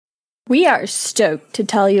We are stoked to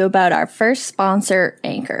tell you about our first sponsor,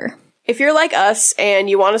 Anchor. If you're like us and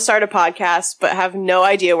you want to start a podcast but have no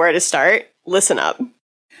idea where to start, listen up.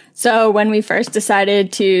 So when we first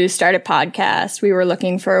decided to start a podcast, we were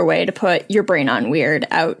looking for a way to put Your Brain on Weird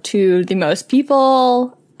out to the most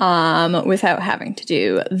people without having to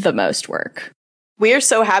do the most work. We are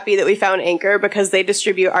so happy that we found Anchor because they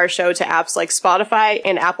distribute our show to apps like Spotify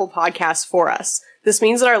and Apple Podcasts for us. This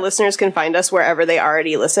means that our listeners can find us wherever they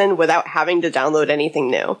already listen without having to download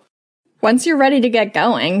anything new. Once you're ready to get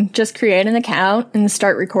going, just create an account and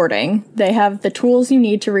start recording. They have the tools you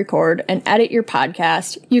need to record and edit your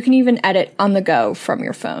podcast. You can even edit on the go from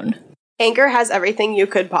your phone. Anchor has everything you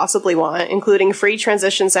could possibly want, including free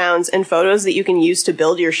transition sounds and photos that you can use to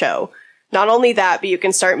build your show. Not only that, but you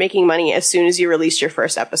can start making money as soon as you release your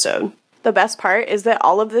first episode. The best part is that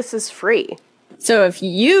all of this is free. So if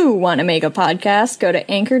you want to make a podcast, go to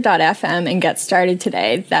anchor.fm and get started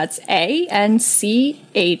today. That's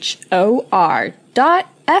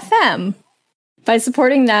ANCHOR.FM. By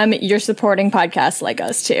supporting them, you're supporting podcasts like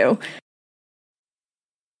us too.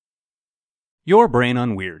 Your Brain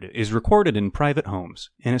on Weird is recorded in private homes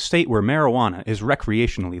in a state where marijuana is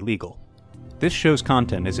recreationally legal. This show's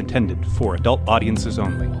content is intended for adult audiences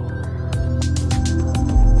only.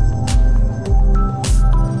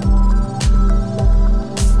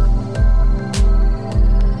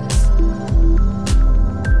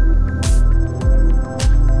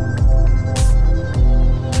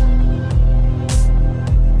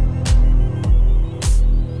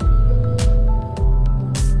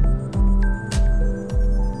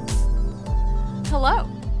 Hello,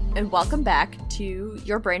 and welcome back to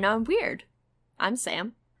Your Brain on Weird. I'm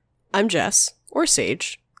Sam. I'm Jess, or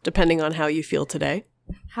Sage, depending on how you feel today.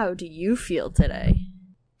 How do you feel today?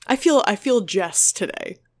 I feel Jess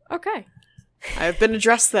today. Okay. I've been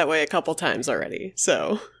addressed that way a couple times already,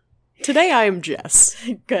 so today I am Jess.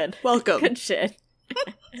 Good. Welcome. Good shit.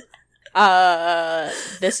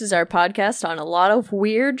 This is our podcast on a lot of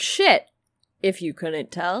weird shit, if you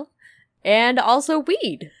couldn't tell, and also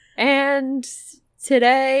weed. And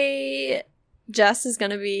today, Jess is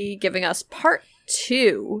going to be giving us part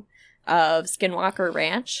 2 of Skinwalker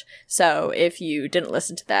Ranch. So if you didn't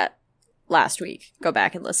listen to that last week, go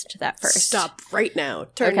back and listen to that first. Stop right now.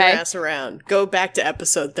 Turn your ass around. Go back to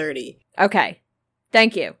episode 30. Okay.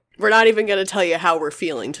 Thank you. We're not even going to tell you how we're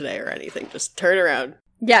feeling today or anything. Just turn around.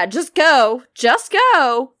 Yeah, just go. Just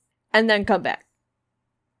go. And then come back.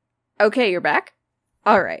 Okay, you're back?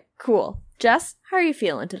 All right, cool. Jess, how are you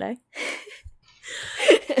feeling today?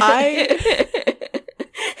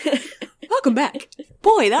 Welcome back.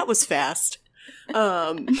 Boy, that was fast.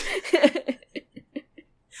 I'm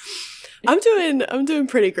doing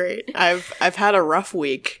pretty great. I've had a rough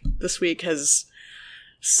week. This week has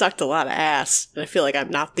sucked a lot of ass, and I feel like I'm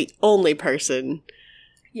not the only person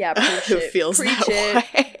who feels that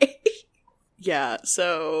way. Yeah,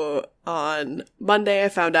 so on Monday I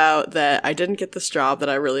found out that I didn't get this job that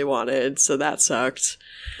I really wanted, so that sucked.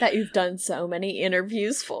 That you've done so many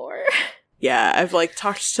interviews for. Yeah, I've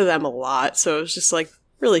talked to them a lot, so it was just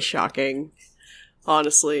really shocking,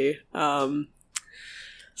 honestly. So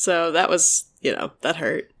that was, that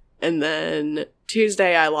hurt. And then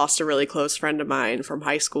Tuesday I lost a really close friend of mine from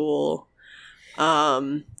high school.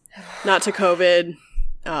 Not to COVID.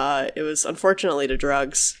 It was unfortunately to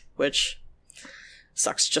drugs, which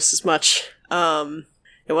sucks just as much.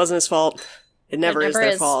 It wasn't his fault. It never is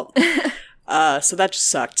their fault. So that just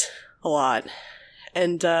sucked a lot.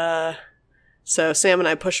 And so Sam and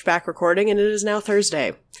I pushed back recording, and it is now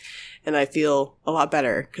Thursday. And I feel a lot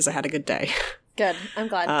better because I had a good day. Good. I'm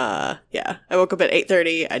glad. Yeah. I woke up at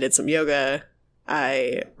 8:30. I did some yoga.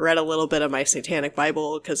 I read a little bit of my Satanic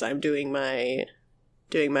Bible because I'm doing my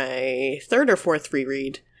 3rd or 4th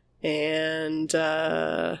reread. And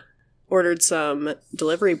ordered some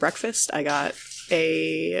delivery breakfast. I got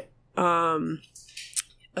a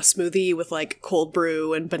smoothie with cold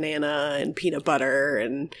brew and banana and peanut butter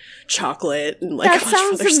and chocolate and that a bunch of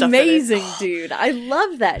other stuff. Sounds amazing, dude. I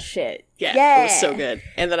love that shit. Yeah, it was so good.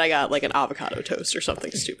 And then I got an avocado toast or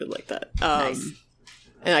something stupid like that. Nice.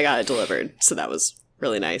 And I got it delivered, so that was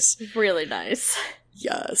really nice. Really nice.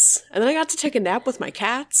 Yes. And then I got to take a nap with my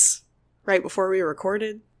cats right before we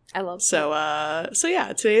recorded. I love that. So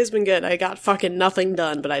yeah, today has been good. I got fucking nothing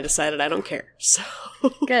done, but I decided I don't care. So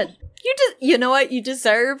good. You know what? You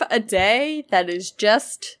deserve a day that is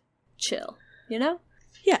just chill. You know?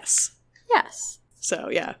 Yes. Yes. So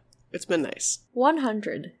yeah, it's been nice.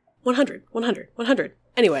 100. 100.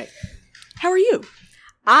 Anyway, how are you?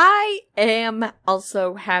 I am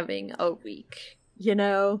also having a week. You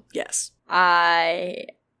know? Yes.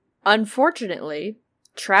 Unfortunately,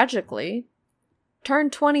 tragically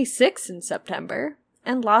turned 26 in September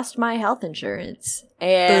and lost my health insurance.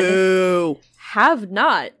 And Boo. have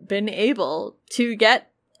not been able to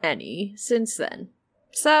get any since then.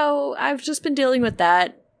 So I've just been dealing with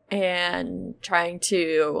that and trying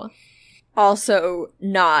to also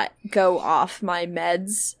not go off my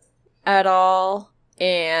meds at all,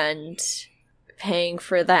 and paying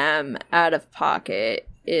for them out of pocket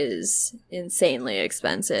is insanely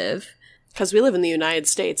expensive. Because we live in the United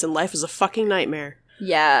States and life is a fucking nightmare.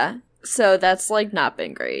 Yeah, so that's like not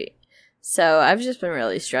been great. So I've just been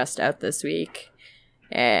really stressed out this week,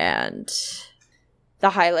 and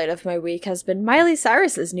the highlight of my week has been Miley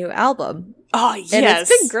Cyrus's new album. Oh, yes. And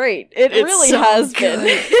it's been great. It It's really so has good. been.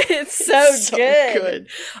 It's so good.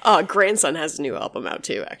 Grandson has a new album out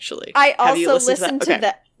too, actually. I Have you also listened listened to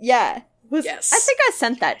that. Yeah. Yes. I think I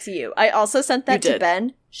sent that to you. I also sent that You to did.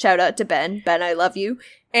 Ben. Shout out to Ben. Ben, I love you.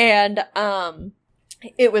 And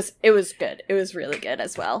it was good. It was really good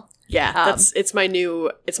as well. Yeah, it's my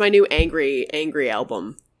new angry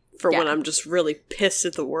album for when Yeah. I'm just really pissed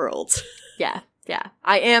at the world. Yeah. Yeah.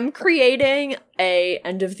 I am creating a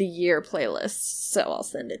end of the year playlist, so I'll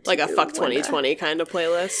send it to Like you. a fuck when 2020 kind of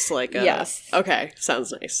playlist. Like Yes. Okay,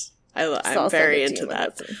 sounds nice. So I'm I'll send very it to into you when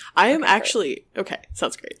that. that's in. I am Okay, actually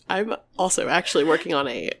sounds great. I'm also actually working on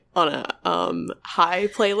a high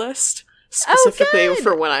playlist specifically good.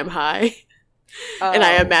 for when I'm high. And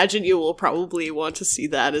I Oh, imagine you will probably want to see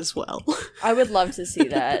that as well. I would love to see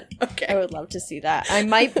that. I Okay. would love to see that. I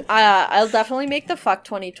might. I'll definitely make the Fuck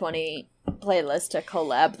 2020 playlist a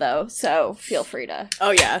collab though. So feel free to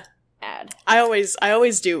Oh yeah. add. I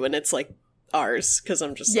always do when it's like ours, because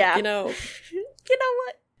I'm just Yeah. like, you know, You know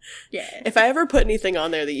what? Yeah, if I ever put anything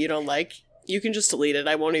on there that you don't like, you can just delete it.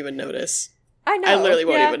 I won't even notice. I know. I literally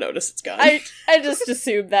won't yeah. even notice it's gone. I just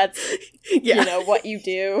assume that's yeah. you know what you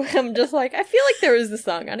do. I'm just like, I feel like there was the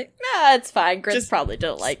song on it. Nah, it's fine. Grits Just- probably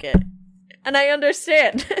don't like it, and I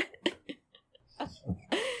understand.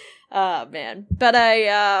 Oh man, but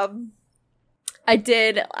I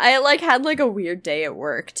had like a weird day at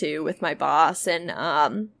work too with my boss, and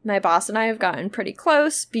my boss and I have gotten pretty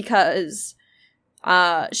close because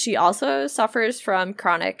she also suffers from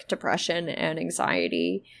chronic depression and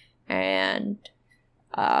anxiety, and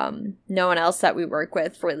no one else that we work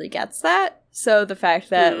with really gets that. So the fact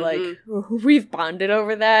that like we've bonded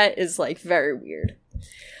over that is like very weird.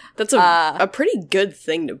 That's a pretty good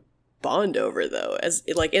thing to bond over, though, as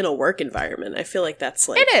like in a work environment. I feel like that's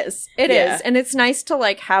like It is. It Yeah. is. And it's nice to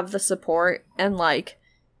like have the support and like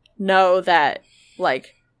know that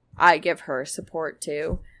like I give her support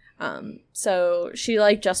too. So she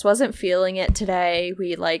like just wasn't feeling it today.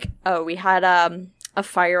 We had a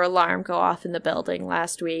fire alarm go off in the building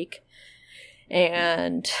last week,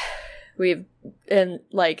 and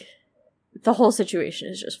like the whole situation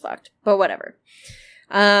is just fucked. But whatever.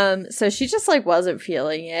 So she just like wasn't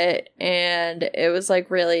feeling it, and it was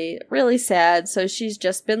like really, really sad. So she's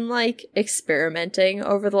just been like experimenting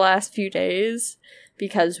over the last few days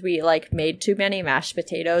because we like made too many mashed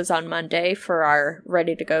potatoes on Monday for our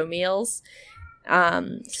ready to go meals.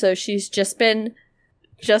 So she's just been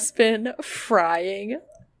frying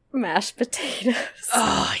mashed potatoes.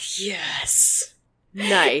 Oh yes,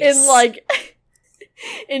 nice. In like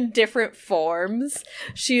in different forms.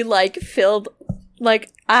 She like filled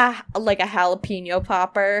like a jalapeno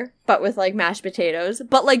popper, but with like mashed potatoes,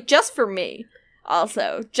 but like just for me.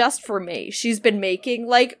 Also, just for me. She's been making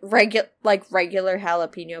like regular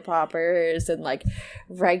jalapeno poppers and like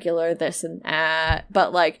regular this and that,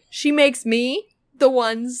 but like she makes me the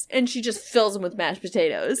ones and she just fills them with mashed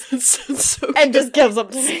potatoes That sounds so and good. just gives them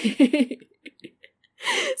to me.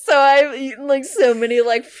 So I've eaten like so many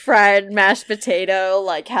like fried mashed potato,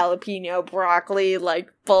 like jalapeno broccoli,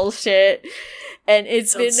 like bullshit, and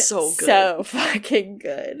it's been Sounds so good. so fucking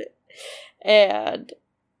good. And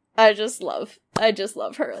I just love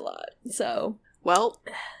her a lot. So Well,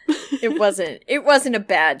 it wasn't a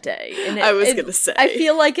bad day. And I was gonna say. I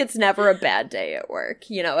feel like it's never a bad day at work.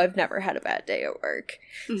 You know, I've never had a bad day at work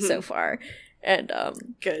Mhm. so far. And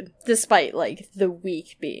Good. despite like the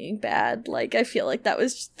week being bad, like I feel like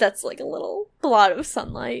that's like a little blot of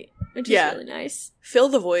sunlight, which Yeah. is really nice. Fill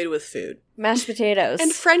the void with food Mashed potatoes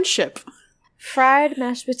and friendship. fried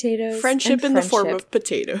mashed potatoes. Friendship and in the form friendship. of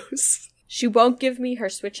potatoes. She won't give me her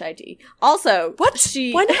Switch ID. Also, What?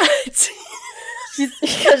 She Why not?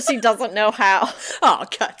 because she doesn't know how. Oh,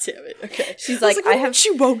 god damn it. Okay. She's I was like, "Why I have- would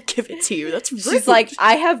She won't give it to you. That's rude. She's like,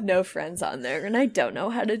 I have no friends on there, and I don't know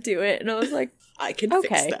how to do it. And I was like, I can okay.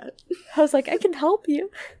 fix that. I was like, I can help you.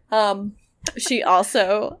 She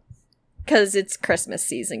also, because it's Christmas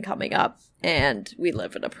season coming up, and we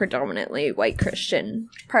live in a predominantly white Christian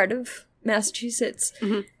part of Massachusetts.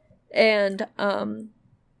 Mhm. And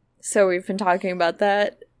so we've been talking about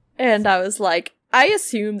that, and I was like, I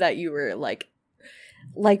assume that you were like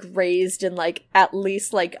raised in like at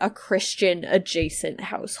least like a Christian adjacent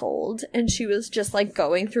household. And she was just like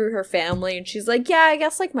going through her family, and she's like, yeah, I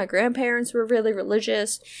guess like my grandparents were really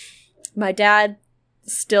religious. My dad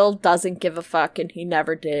still doesn't give a fuck, and he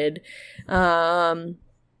never did.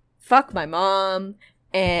 Fuck my mom.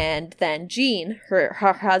 And then Jean, her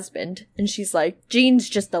husband, and she's like, Jean's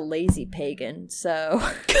just a lazy pagan, so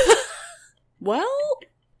Well,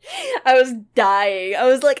 I was dying. I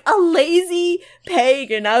was like, a lazy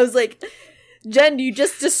pagan. I was like, Jen, you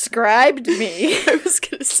just described me. I was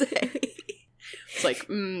gonna say. It's like,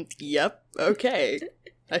 yep, okay.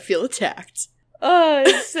 I feel attacked. Oh,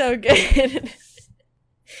 it's so good.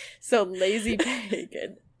 So lazy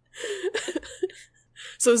pagan.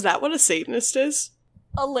 So is that what a Satanist is?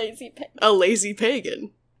 A lazy pagan. A lazy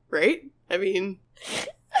pagan, right? I mean,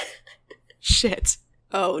 shit.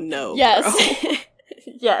 Oh no. Yes. Bro.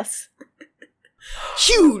 Yes.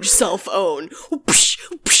 Huge self-own.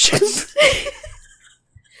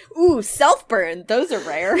 Ooh, self-burn. Those are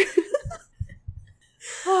rare.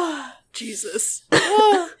 Jesus.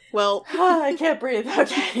 Well, I can't breathe.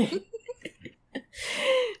 Okay.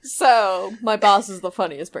 So, my boss is the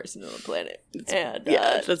funniest person on the planet. And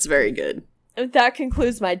yeah, that's very good. that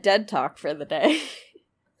concludes my dead talk for the day.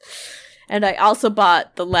 And I also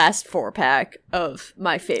bought the last 4-pack of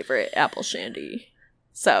my favorite apple shandy.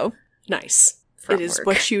 So, Nice. from It is work.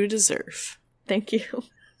 what you deserve. Thank you.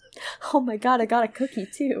 Oh my god, I got a cookie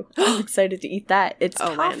too. I'm excited to eat that. It's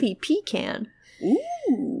Oh, man. toffee pecan.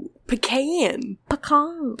 Ooh, pecan.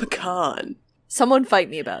 Pecan. Someone fight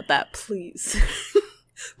me about that, please.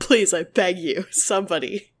 Please, I beg you,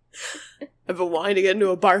 somebody. I've been wanting to get into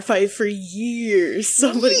a bar fight for years.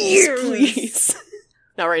 Somebody, please.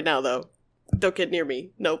 Not right now, though. Don't get near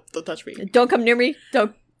me. Nope, don't touch me. Don't come near me.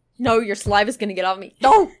 Don't. No, your saliva's gonna get on me.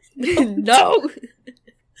 No! No!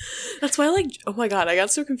 That's why, like, oh my god, I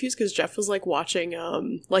got so confused because Jeff was, like, watching,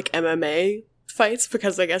 like, MMA fights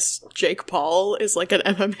because I guess Jake Paul is, like, an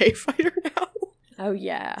MMA fighter now. Oh,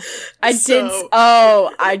 yeah. I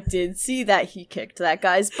did see that he kicked that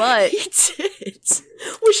guy's butt. He did.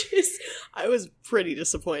 Which is, I was pretty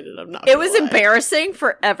disappointed, I'm not It gonna was lie. embarrassing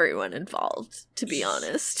for everyone involved, to be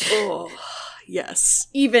honest. Oh, yes.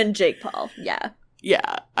 Even Jake Paul, yeah.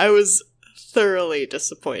 Yeah, I was thoroughly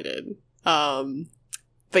disappointed.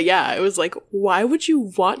 But yeah, it was like, why would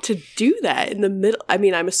you want to do that in the middle? I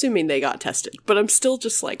mean, I'm assuming they got tested, but I'm still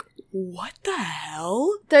just like, what the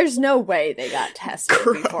hell? There's no way they got tested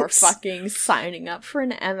before Gross. fucking signing up for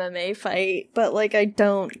an MMA fight, but like I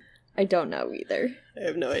don't know either. I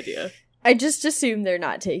have no idea. I just assume they're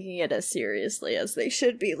not taking it as seriously as they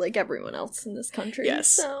should be, like everyone else in this country. Yes.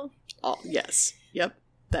 So Oh, yes. Yep,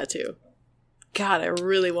 that too. God, I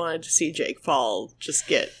really wanted to see Jake Paul just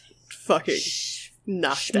get fucking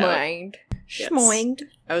knocked out. schmoinged. Yes. Schmoinged.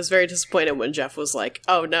 I was very disappointed when Jeff was like,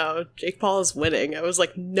 oh no, Jake Paul is winning. I was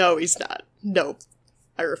like, no, he's not. Nope.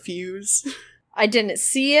 I refuse. I didn't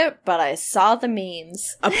see it, but I saw the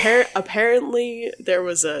memes. Apparently,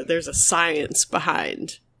 there's a science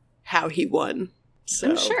behind how he won.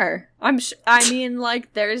 So I'm sure. I mean,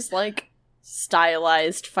 like, there's like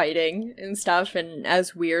stylized fighting and stuff, and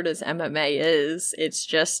as weird as MMA is, it's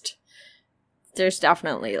just there's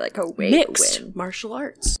definitely like a way mixed to win. martial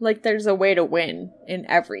arts. Like, there's a way to win in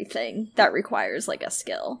everything that requires like a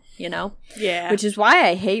skill, you know? Yeah. Which is why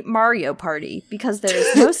I hate Mario Party, because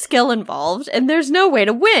there's no skill involved and there's no way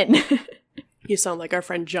to win. You sound like our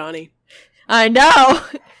friend Johnny. I know.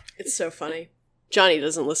 It's so funny. Johnny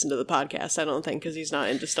doesn't listen to the podcast, I don't think, because he's not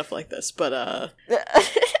into stuff like this, but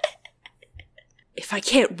if I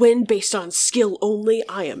can't win based on skill only,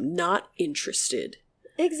 I am not interested.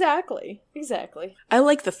 Exactly. I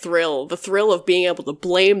like the thrill of being able to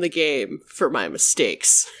blame the game for my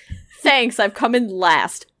mistakes. Thanks, I've come in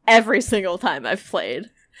last every single time I've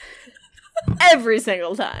played. Every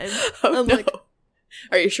single time. Oh, I'm no. like,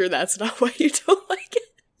 Are you sure that's not why you don't like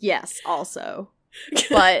it? yes, also.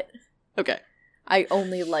 But Okay. I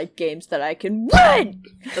only like games that I can win!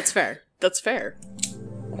 That's fair. That's fair.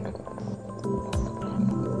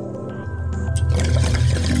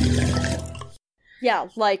 Yeah,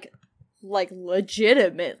 like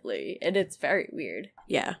legitimately. And it's very weird.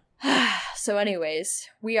 Yeah. So anyways,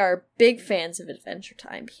 we are big fans of Adventure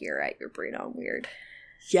Time here at Your Brain on Weird.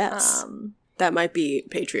 Yes. That might be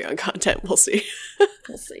Patreon content. We'll see.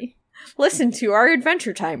 We'll see. Listen to our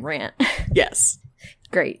Adventure Time rant. Yes.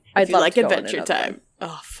 Great. If you like Adventure Time,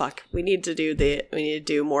 Oh, fuck. We need to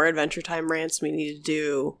do more Adventure Time rants. We need to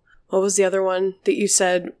do... What was the other one that you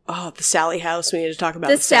said? Oh, the Sally House. We need to talk about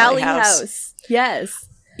the Sally House. Yes.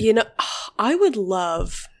 You know, I would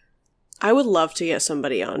love to get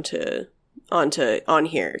somebody on here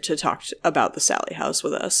to talk about the Sally House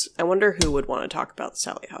with us. I wonder who would want to talk about the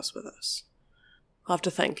Sally House with us. I'll have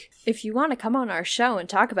to think. If you want to come on our show and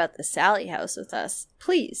talk about the Sally House with us,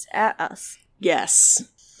 please at us. Yes.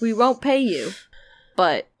 We won't pay you,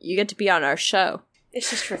 but you get to be on our show. It's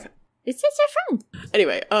just for fun. It's just for fun.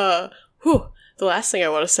 Anyway, the last thing I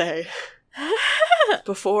want to say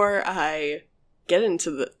before I get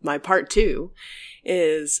into my part 2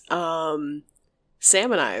 is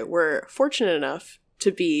Sam and I were fortunate enough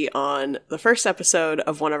to be on the first episode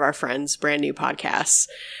of one of our friends' brand new podcasts.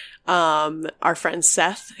 Our friend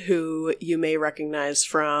Seth, who you may recognize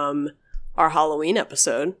from our Halloween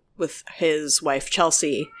episode with his wife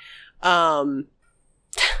Chelsea.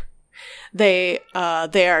 They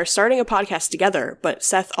are starting a podcast together, but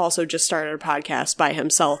Seth also just started a podcast by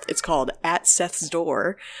himself. It's called At Seth's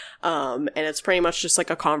Door. And it's pretty much just like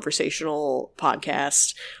a conversational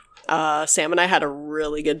podcast. Sam and I had a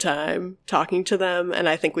really good time talking to them, and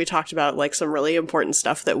I think we talked about like some really important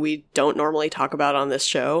stuff that we don't normally talk about on this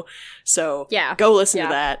show. So yeah, go listen to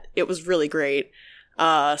that. It was really great.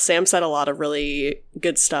 Sam said a lot of really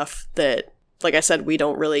good stuff that, like I said, we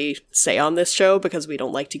don't really say on this show because we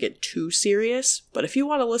don't like to get too serious. But if you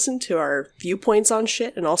want to listen to our viewpoints on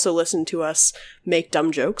shit and also listen to us make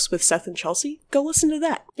dumb jokes with Seth and Chelsea, go listen to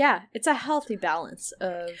that. Yeah, it's a healthy balance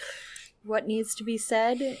of what needs to be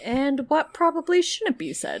said and what probably shouldn't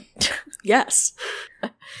be said. Yes.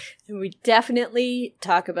 And we definitely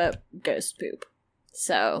talk about ghost poop.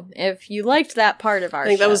 So, if you liked that part of our show... I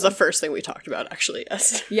think that was the first thing we talked about, actually,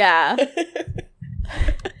 yes. Yeah.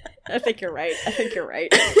 I think you're right.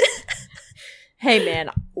 Hey,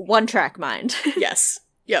 man, one-track mind. Yes.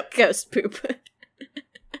 Yep. Ghost poop.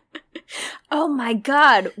 Oh my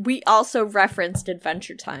god, we also referenced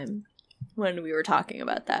Adventure Time when we were talking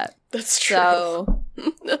about that. That's true. So...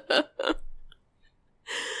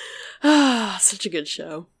 Such a good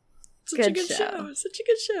show. Such a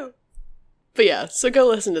good show. But yeah, so go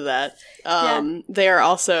listen to that. They are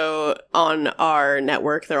also on our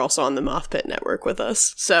network. They're also on the Moth Pit network with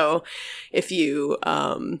us. So if you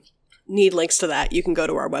need links to that, you can go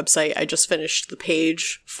to our website. I just finished the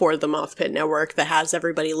page for the Moth Pit network that has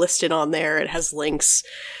everybody listed on there. It has links.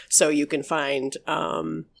 So you can find,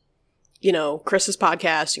 Chris's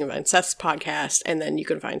podcast, you can find Seth's podcast, and then you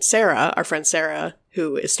can find Sarah, our friend Sarah,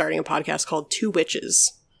 who is starting a podcast called Two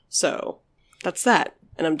Witches. So that's that.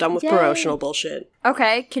 And I'm done with promotional bullshit.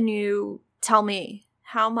 Okay, can you tell me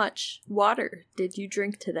how much water did you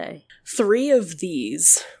drink today? 3 of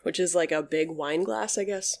these, which is like a big wine glass, I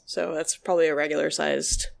guess. So that's probably a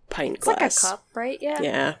regular-sized pint glass. It's like a cup, right? Yeah.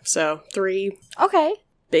 Yeah, so 3 okay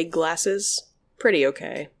big glasses. Pretty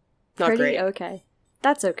okay. Not Pretty great. Okay.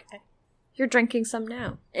 That's okay. You're drinking some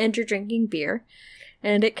now. And you're drinking beer.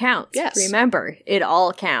 And it counts. Yes. Remember, it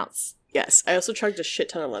all counts. Yes, I also chugged a shit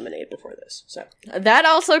ton of lemonade before this, so. That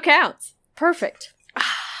also counts. Perfect.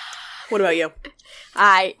 What about you?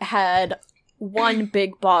 I had 1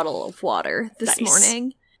 big bottle of water this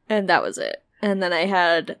morning, and that was it. And then I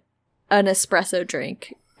had an espresso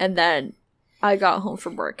drink, and then I got home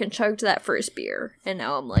from work and chugged that first beer, and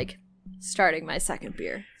now I'm like starting my second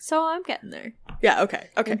beer. So I'm getting there. Yeah, okay.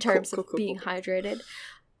 In terms of being hydrated.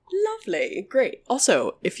 Lovely. Great.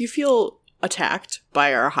 Also, if you feel attacked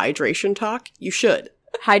by our hydration talk, you should.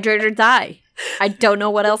 Hydrate or die. I don't know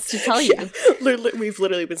what else to tell you. We've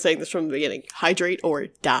literally been saying this from the beginning. Hydrate or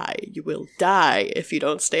die. You will die if you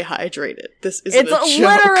don't stay hydrated. This isn't a joke.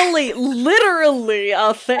 It's literally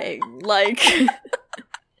a thing. Like,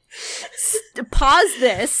 pause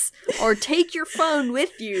this or take your phone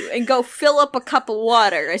with you and go fill up a cup of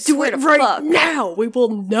water. I swear to Do it right fuck. now. We will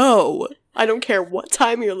know. I don't care what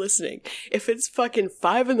time you're listening. If it's fucking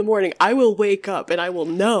 5 a.m, I will wake up and I will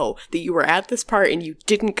know that you were at this part and you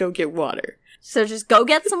didn't go get water. So just go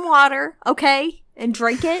get some water, okay? And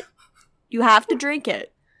drink it. You have to drink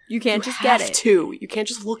it. You can't just get it. You can't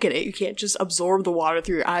just look at it. You can't just absorb the water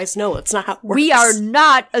through your eyes. No, that's not how it works. We are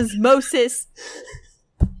not osmosis.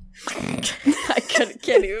 I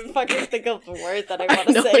can't even fucking think of the word that I want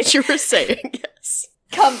to say. I know what you were saying, yes.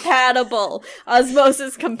 Compatible.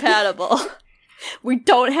 Osmosis compatible. We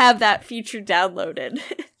don't have that feature downloaded.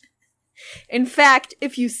 In fact,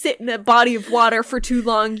 if you sit in a body of water for too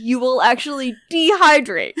long, you will actually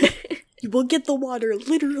dehydrate. You will get the water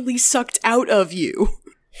literally sucked out of you.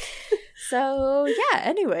 So, yeah,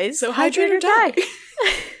 anyways. So hydrate or die.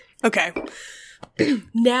 Okay.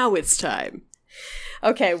 Now it's time.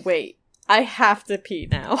 Okay, wait. I have to pee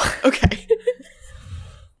now. Okay.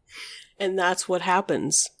 And that's what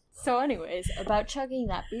happens. So anyways, about chugging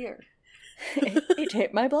that beer. It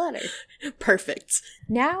hit my bladder. Perfect.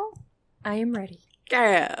 Now, I am ready.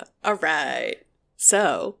 Yeah. All right.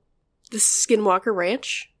 So, this is Skinwalker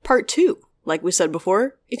Ranch, Part 2. Like we said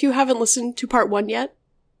before, if you haven't listened to Part 1 yet,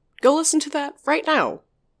 go listen to that right now.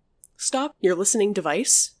 Stop your listening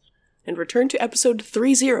device and return to episode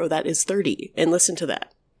 30, that is 30, and listen to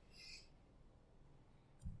that.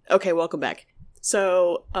 Okay, welcome back.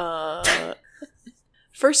 So,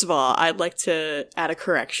 first of all, I'd like to add a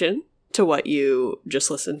correction to what you just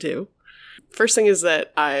listened to. First thing is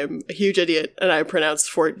that I'm a huge idiot and I pronounced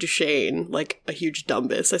Fort Duchesne like a huge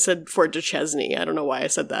dumbass. I said Fort Duchesne. I don't know why I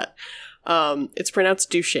said that. It's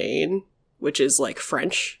pronounced Duchesne, which is like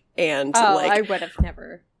French. And I would have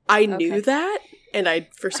never. I knew that, and I,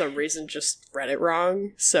 for some reason, just read it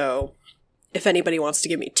wrong. So, if anybody wants to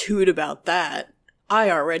give me toot about that,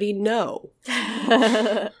 I already know.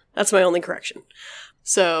 That's my only correction.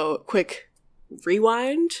 So, quick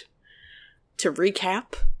rewind to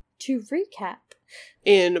recap.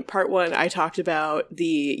 In Part 1, I talked about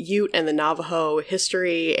the Ute and the Navajo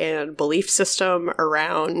history and belief system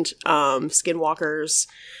around skinwalkers.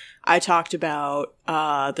 I talked about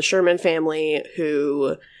the Sherman family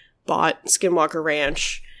who bought Skinwalker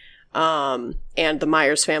Ranch, and the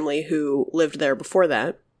Myers family who lived there before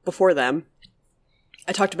them.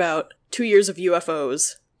 I talked about 2 years of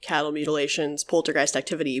UFOs, cattle mutilations, poltergeist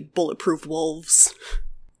activity, bulletproof wolves.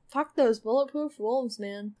 Fuck those bulletproof wolves,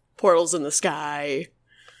 man. Portals in the sky,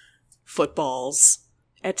 footballs,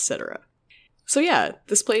 etc. So yeah,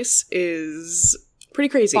 this place is pretty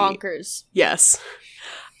crazy. Bonkers. Yes.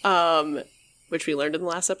 Which we learned in the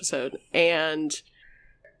last episode. And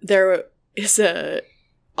there is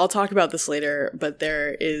I'll talk about this later, but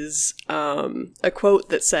there is a quote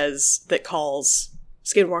that calls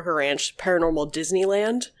Skinwalker Ranch Paranormal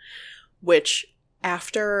Disneyland, which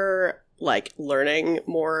after like learning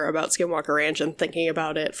more about Skinwalker Ranch and thinking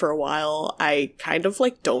about it for a while, I kind of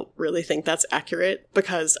like don't really think that's accurate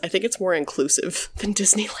because I think it's more inclusive than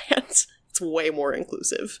Disneyland. It's way more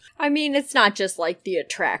inclusive. I mean, it's not just like the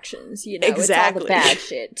attractions, you know, exactly. It's all the bad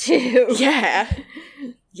shit too. Yeah.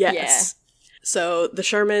 Yes. Yeah. So the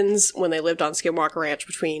Shermans, when they lived on Skinwalker Ranch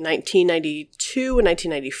between 1992 and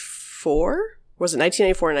 1994, was it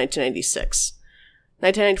 1994 and 1996?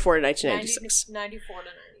 1994 to 1996. 94 to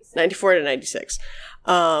 96. 94 to 96.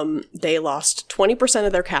 They lost 20%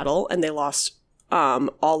 of their cattle, and they lost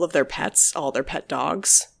all of their pets, all their pet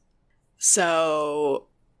dogs. So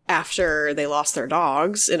after they lost their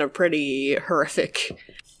dogs in a pretty horrific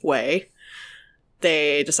way,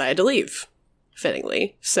 they decided to leave,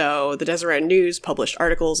 fittingly. So the Deseret News published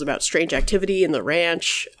articles about strange activity in the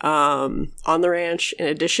ranch, on the ranch. In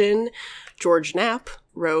addition, George Knapp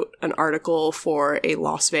wrote an article for a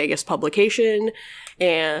Las Vegas publication,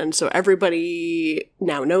 and so everybody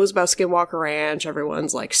now knows about Skinwalker Ranch.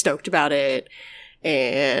 Everyone's like stoked about it,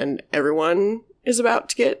 and everyone is about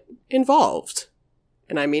to get involved.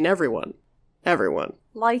 And I mean everyone. Everyone.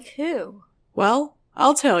 Like who? Well,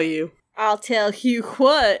 I'll tell you. I'll tell you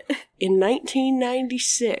what. In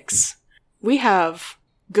 1996, we have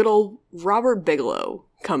good old Robert Bigelow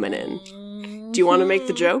coming in. Do you want to make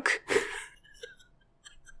the joke?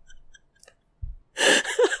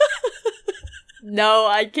 No,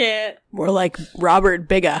 I can't. More like Robert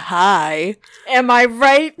Bigga High. Am I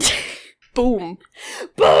right? Boom.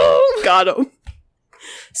 Boom! Got him.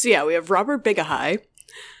 So yeah, we have Robert Bigga High.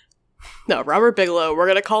 No, Robert Bigelow. We're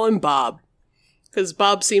gonna call him Bob. Because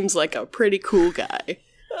Bob seems like a pretty cool guy.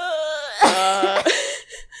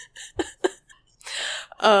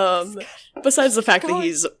 Besides the fact that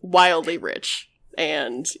he's wildly rich.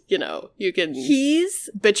 And, you know, you can He's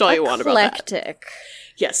bitch all you want about that. eclectic.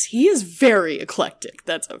 Yes, he is very eclectic.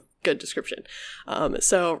 That's a good description.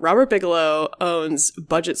 So Robert Bigelow owns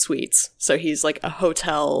Budget Suites. So he's like a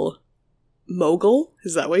hotel mogul.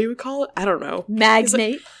 Is that what you would call it? I don't know.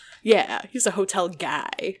 Magnate. He's a hotel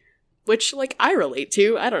guy. Which, like, I relate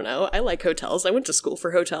to. I don't know. I like hotels. I went to school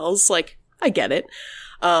for hotels. Like, I get it.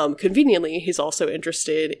 Conveniently, he's also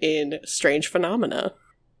interested in strange phenomena.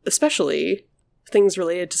 Especially things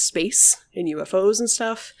related to space and UFOs and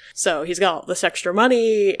stuff. So he's got all this extra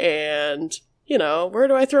money and, you know, where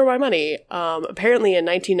do I throw my money? Apparently in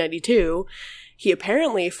 1992, he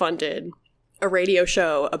apparently funded a radio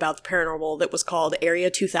show about the paranormal that was called Area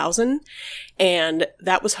 2000, and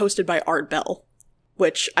that was hosted by Art Bell,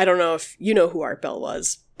 which I don't know if you know who Art Bell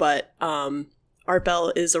was, but Art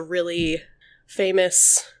Bell is a really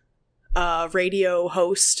famous radio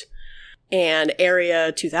host, and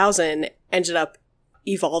Area 2000 ended up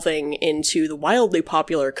evolving into the wildly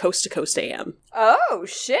popular Coast to Coast AM. Oh,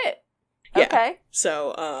 shit. Yeah. Okay.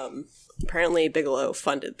 So, apparently Bigelow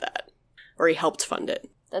funded that. Or he helped fund it.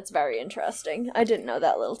 That's very interesting. I didn't know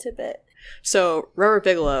that little tidbit. So, Robert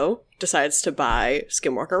Bigelow decides to buy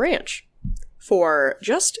Skinwalker Ranch for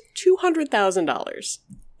just $200,000.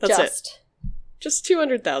 That's it. Just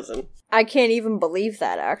 $200,000. I can't even believe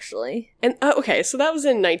that, actually. And, okay, so that was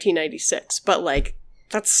in 1996, but, like,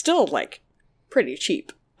 that's still, like, pretty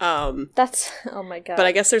cheap. That's, oh my god. But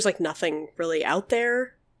I guess there's, like, nothing really out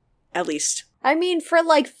there, at least. I mean, for,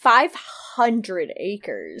 like, 500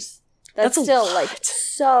 acres, that's still, a like, lot.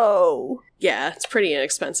 so... Yeah, it's pretty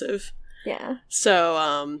inexpensive. Yeah.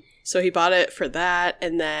 So, so he bought it for that,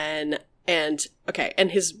 and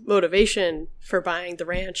his motivation for buying the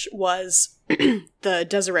ranch was the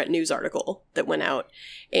Deseret News article that went out,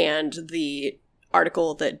 and the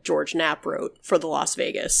article that George Knapp wrote for the Las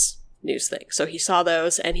Vegas news thing. So he saw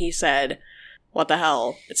those, and he said, what the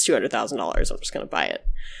hell, it's $200,000, I'm just gonna buy it.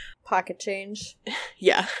 Pocket change.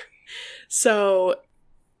 Yeah. So,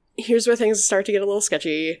 here's where things start to get a little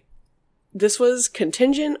sketchy. This was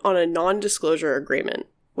contingent on a non-disclosure agreement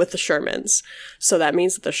with the Shermans. So that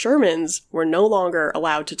means that the Shermans were no longer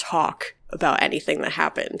allowed to talk about anything that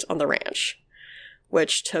happened on the ranch,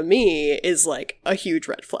 which to me is like a huge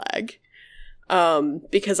red flag.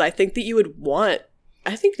 Because I think that you would want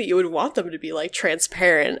them to be like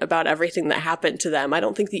transparent about everything that happened to them. I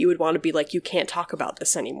don't think that you would want to be like, you can't talk about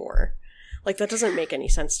this anymore. Like, that doesn't make any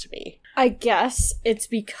sense to me. I guess it's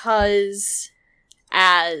because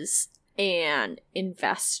as an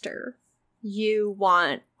investor, you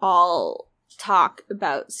want all talk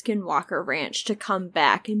about Skinwalker Ranch to come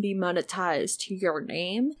back and be monetized to your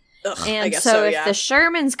name. Ugh, And I guess so if yeah. the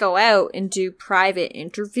Shermans go out and do private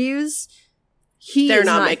interviews, They're is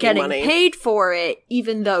not getting money. Paid for it,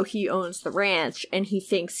 even though he owns the ranch, and he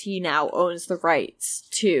thinks he now owns the rights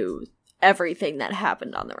to everything that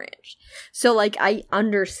happened on the ranch. So, like, I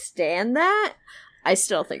understand that. I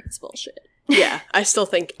still think it's bullshit. Yeah, I still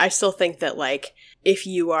think that, like, if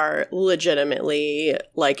you are legitimately,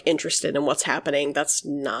 like, interested in what's happening, that's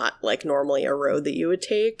not, like, normally a road that you would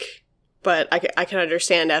take. But I can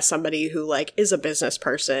understand as somebody who, like, is a business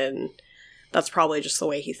person, that's probably just the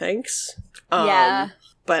way he thinks. Yeah.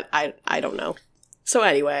 But I don't know. So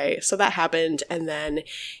anyway, so that happened, and then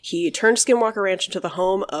he turned Skinwalker Ranch into the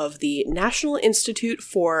home of the National Institute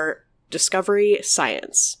for Discovery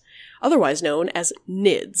Science, otherwise known as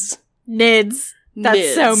NIDS. NIDS. That's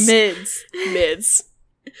NIDS. so mids. MIDS.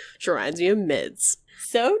 Which reminds me of mids.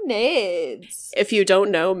 So NIDS. If you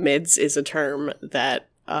don't know, mids is a term that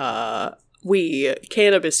we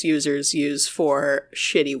cannabis users use for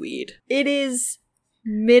shitty weed. It is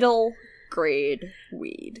middle grade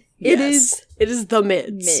weed. Yes, it is the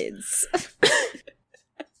mids. Mids.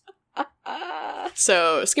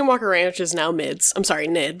 So Skinwalker Ranch is now MIDS. I'm sorry,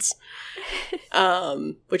 NIDS.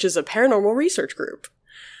 Which is a paranormal research group.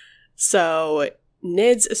 So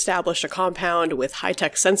NIDS established a compound with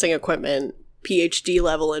high-tech sensing equipment,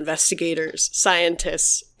 PhD-level investigators,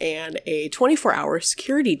 scientists, and a 24-hour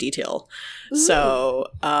security detail. Ooh. So,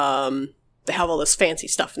 they have all this fancy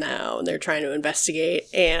stuff now, and they're trying to investigate,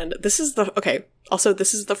 and this is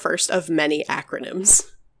the first of many acronyms.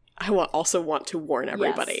 I also want to warn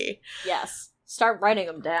everybody. Yes. Start writing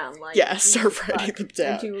them down. Like, yeah, start writing them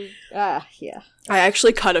down. Yeah. I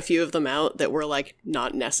actually cut a few of them out that were, like,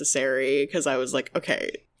 not necessary, because I was like,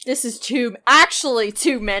 okay. This is too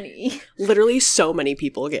many. Literally so many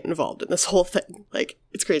people get involved in this whole thing. Like,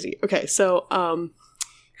 it's crazy. Okay, so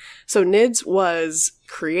NIDS was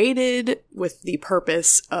created with the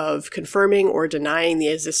purpose of confirming or denying the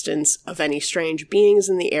existence of any strange beings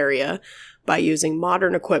in the area by using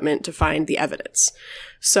modern equipment to find the evidence.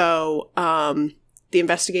 So, the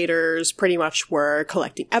investigators pretty much were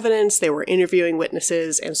collecting evidence, they were interviewing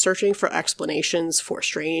witnesses, and searching for explanations for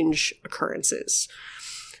strange occurrences.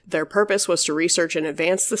 Their purpose was to research and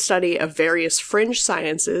advance the study of various fringe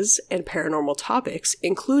sciences and paranormal topics,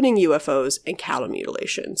 including UFOs and cattle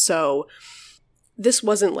mutilation. So, this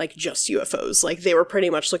wasn't like just UFOs. Like, they were pretty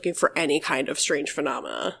much looking for any kind of strange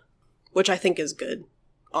phenomena, which I think is good,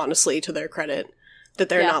 honestly, to their credit, that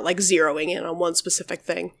they're not like zeroing in on one specific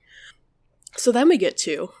thing. So then we get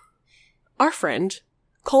to our friend,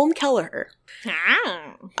 Colm Kelleher.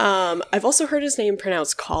 I've also heard his name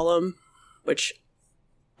pronounced Colum, which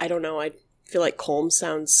I don't know. I feel like Colm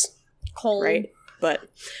sounds right. But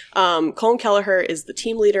Colm Kelleher is the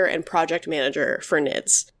team leader and project manager for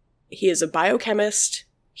NIDS. He is a biochemist.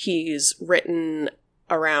 He's written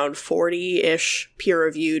around 40-ish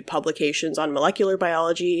peer-reviewed publications on molecular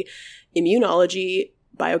biology, immunology,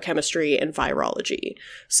 biochemistry, and virology.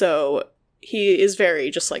 So he is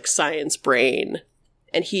very just like science brain,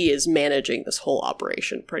 and he is managing this whole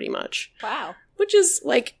operation pretty much. Wow. Which is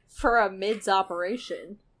like... For a MIDS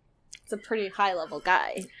operation, it's a pretty high-level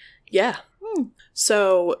guy. Yeah.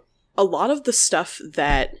 So a lot of the stuff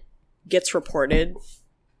that gets reported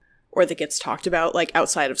or that gets talked about, like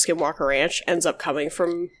outside of Skinwalker Ranch, ends up coming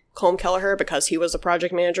from Colm Kelleher because he was a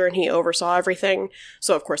project manager and he oversaw everything.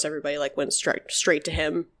 So of course everybody like went straight to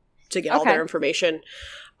him to get all their information.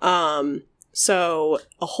 So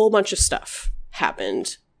a whole bunch of stuff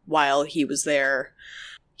happened while he was there.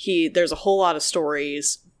 There's a whole lot of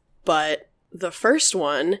stories, but the first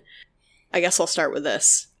one, I guess I'll start with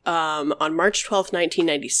this. On March 12th,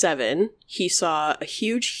 1997, he saw a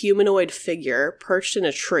huge humanoid figure perched in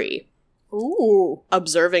a tree. Ooh.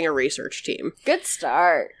 Observing a research team. Good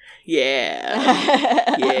start.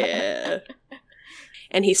 Yeah. Yeah.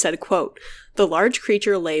 And he said, quote, "The large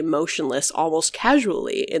creature lay motionless almost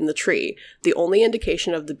casually in the tree. The only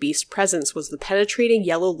indication of the beast's presence was the penetrating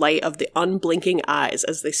yellow light of the unblinking eyes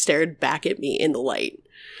as they stared back at me in the light."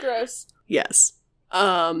 Gross. Yes.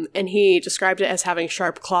 And he described it as having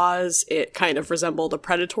sharp claws. It kind of resembled a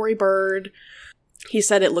predatory bird. He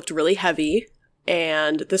said it looked really heavy,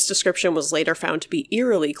 and this description was later found to be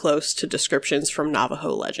eerily close to descriptions from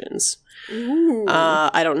Navajo legends. Ooh.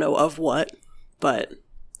 I don't know of what, but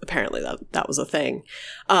apparently that was a thing.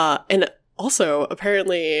 And also,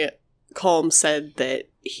 apparently, Colm said that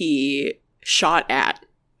he shot at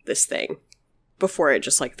this thing before it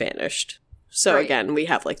just, like, vanished. So, Right. Again, we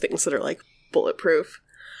have, like, things that are, like, bulletproof.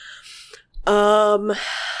 I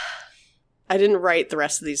didn't write the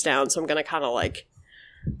rest of these down, so I'm gonna kind of, like,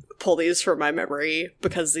 pull these from my memory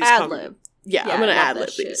because these Ad-lib. Yeah, Yeah, I'm gonna I love ad-lib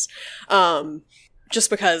that shit. these. Just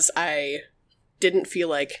because I didn't feel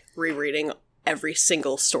like rereading every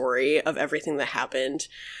single story of everything that happened.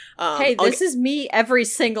 Hey, this is me every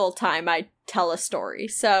single time I tell a story,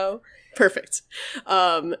 so... Perfect.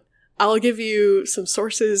 I'll give you some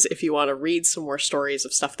sources if you want to read some more stories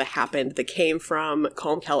of stuff that happened that came from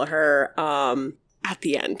Colm Kelleher at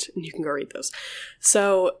the end, and you can go read those.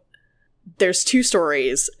 So there's two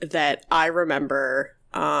stories that I remember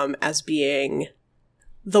as being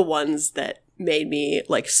the ones that made me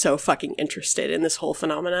like so fucking interested in this whole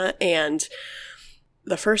phenomena. And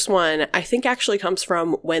the first one I think actually comes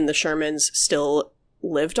from when the Shermans still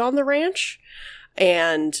lived on the ranch,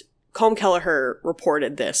 and Colm Kelleher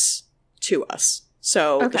reported this to us.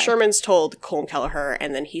 So the Shermans told Colm Kelleher,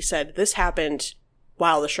 and then he said this happened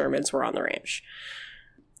while the Shermans were on the ranch.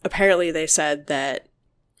 Apparently they said that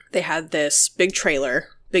they had this big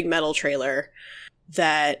metal trailer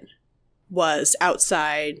that was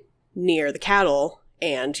outside near the cattle,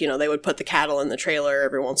 and, you know, they would put the cattle in the trailer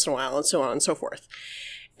every once in a while, and so on and so forth.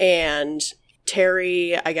 And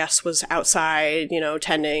Terry, I guess, was outside, you know,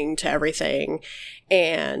 tending to everything,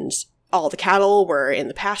 and all the cattle were in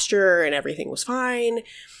the pasture, and everything was fine.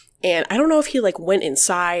 And I don't know if he, like, went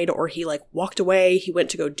inside, or he, like, walked away. He went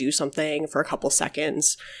to go do something for a couple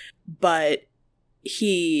seconds, but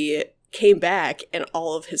he came back, and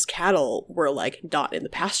all of his cattle were, like, not in the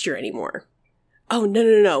pasture anymore. Oh,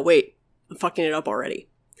 no, wait. I'm fucking it up already.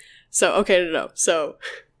 So, okay, no. So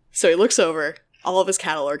he looks over, all of his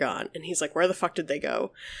cattle are gone, and he's like, where the fuck did they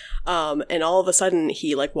go? And all of a sudden,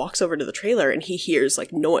 he, like, walks over to the trailer, and he hears,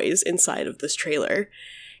 like, noise inside of this trailer,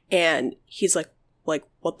 and he's like,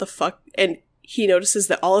 what the fuck? And he notices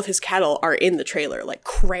that all of his cattle are in the trailer, like,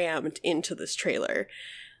 crammed into this trailer.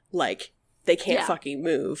 Like, they can't fucking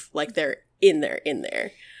move. Like, they're in there.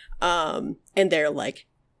 And they're, like,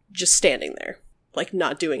 just standing there. Like,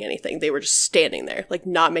 not doing anything. They were just standing there, like,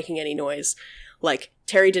 not making any noise. Like,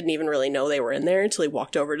 Terry didn't even really know they were in there until he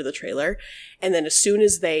walked over to the trailer. And then as soon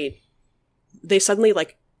as they suddenly,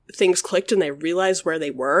 like, things clicked and they realized where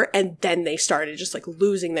they were, and then they started just, like,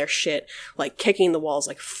 losing their shit, like, kicking the walls,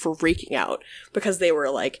 like, freaking out. Because they were,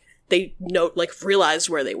 like, realized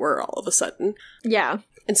where they were all of a sudden. Yeah.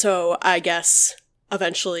 And so, I guess,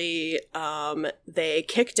 eventually, they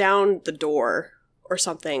kick down the door or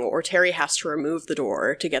something, or Terry has to remove the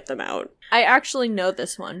door to get them out. I actually know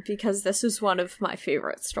this one because this is one of my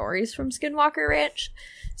favorite stories from Skinwalker Ranch.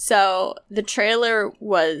 So, the trailer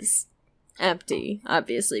was empty,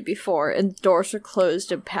 obviously, before, and doors were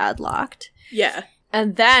closed and padlocked. Yeah.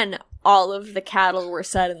 And then all of the cattle were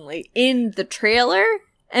suddenly in the trailer,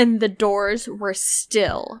 and the doors were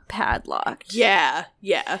still padlocked. Yeah.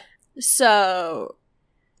 So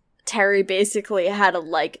Terry basically had to,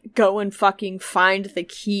 like, go and fucking find the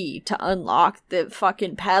key to unlock the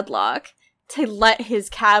fucking padlock to let his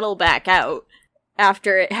cattle back out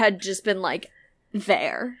after it had just been, like,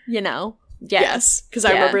 there, you know? Yes, because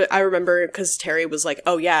I remember because Terry was like,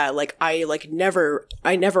 "Oh yeah, like I never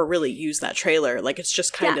really use that trailer. Like it's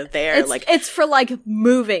just kind of there. It's for like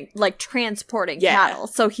moving, like transporting cattle.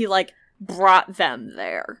 So he like brought them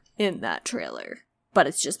there in that trailer, but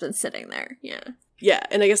it's just been sitting there. Yeah,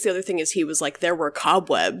 and I guess the other thing is he was like, there were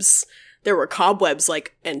cobwebs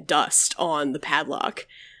like and dust on the padlock,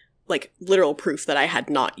 like literal proof that I had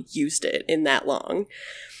not used it in that long.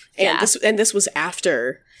 And this was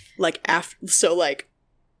after. So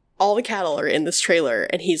all the cattle are in this trailer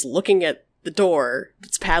and he's looking at the door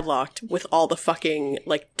that's padlocked with all the fucking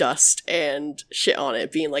like dust and shit on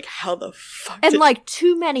it, being like, how the fuck and like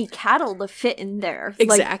too many cattle to fit in there.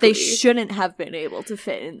 Exactly. Like they shouldn't have been able to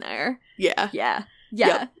fit in there. Yeah.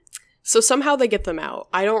 Yep. So somehow they get them out.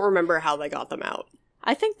 I don't remember how they got them out.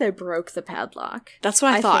 I think they broke the padlock. That's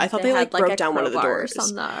what I thought. I thought they like broke down one of the doors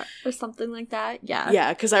or something like that. Yeah.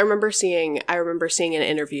 Yeah, because I remember seeing an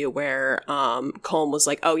interview where Colm was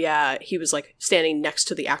like, "Oh yeah," he was like standing next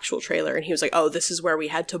to the actual trailer, and he was like, "Oh, this is where we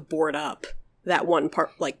had to board up that one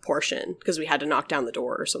part, like portion, because we had to knock down the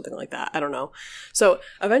door or something like that." I don't know. So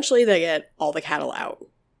eventually, they get all the cattle out.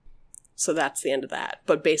 So that's the end of that.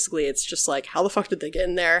 But basically, it's just like, how the fuck did they get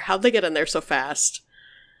in there? How'd they get in there so fast?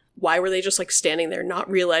 Why were they just like standing there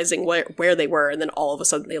not realizing where they were, and then all of a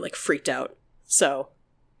sudden they like freaked out? So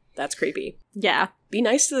that's creepy. Yeah. Be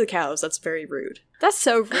nice to the cows. That's very rude. That's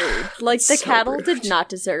so rude. Like the So cattle rude. did not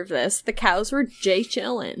deserve this. The cows were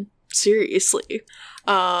chillin'. Seriously.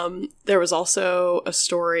 There was also a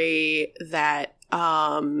story that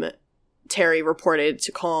Terry reported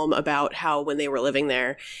to Colm about how when they were living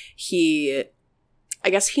there, I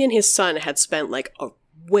guess he and his son had spent like a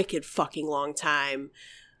wicked fucking long time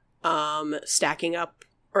stacking up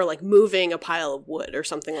or like moving a pile of wood or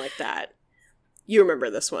something like that. You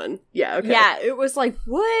remember this one? Yeah, okay. Yeah, it was like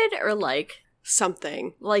wood or like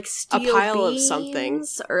something. Like steel a pile beams of something.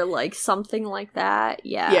 Or like something like that.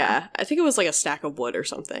 Yeah. Yeah, I think it was like a stack of wood or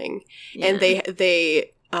something. Yeah. And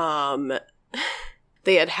they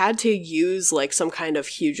had to use like some kind of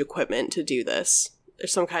huge equipment to do this.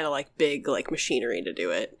 There's some kind of like big like machinery to do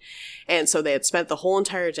it. And so they had spent the whole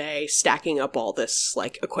entire day stacking up all this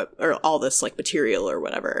like or all this like material or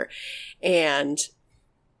whatever. And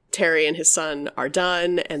Terry and his son are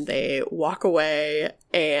done and they walk away,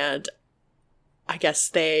 and I guess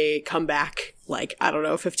they come back like, I don't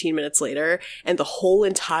know, 15 minutes later, and the whole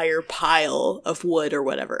entire pile of wood or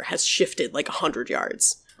whatever has shifted like 100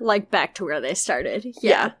 yards. Like back to where they started.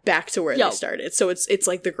 Yeah, back to where they started. So it's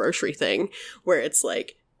like the grocery thing where it's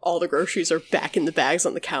like all the groceries are back in the bags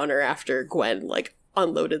on the counter after Gwen like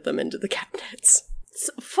unloaded them into the cabinets. It's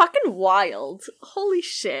fucking wild. Holy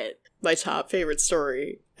shit. My top favorite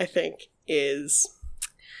story, I think, is...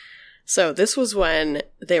 So this was when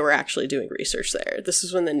they were actually doing research there. This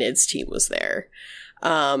is when the NIDS team was there.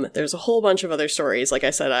 There's a whole bunch of other stories. Like I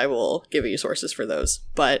said, I will give you sources for those.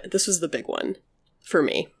 But this was the big one for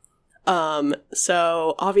me.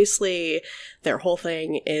 So obviously their whole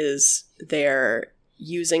thing is they're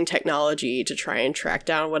using technology to try and track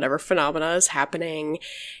down whatever phenomena is happening.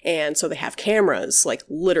 And so they have cameras like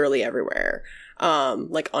literally everywhere,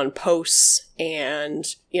 like on posts, and,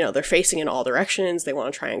 you know, they're facing in all directions. They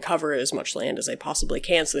want to try and cover as much land as they possibly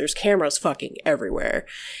can. So there's cameras fucking everywhere.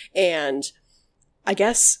 And I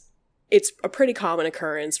guess it's a pretty common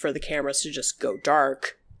occurrence for the cameras to just go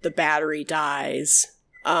dark. The battery dies,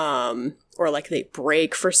 or like they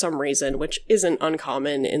break for some reason, which isn't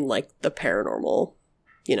uncommon in like the paranormal,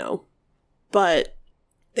 you know. But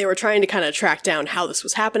they were trying to kind of track down how this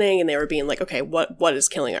was happening, and they were being like, okay, what is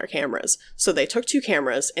killing our cameras? So they took two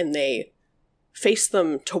cameras and they faced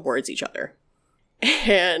them towards each other.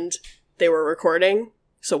 And they were recording.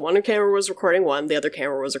 So one camera was recording one, the other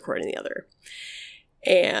camera was recording the other.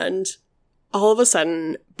 And all of a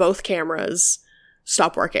sudden, both cameras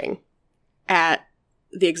stop working at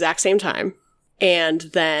the exact same time. And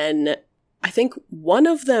then I think one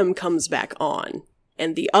of them comes back on,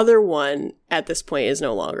 and the other one at this point is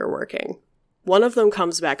no longer working. One of them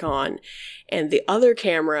comes back on, and the other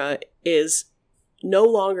camera is no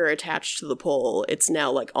longer attached to the pole. It's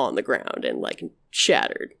now like on the ground and like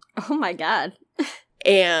shattered. Oh my god.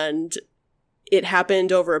 And it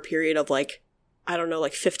happened over a period of like, I don't know,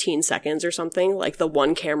 like 15 seconds or something. Like the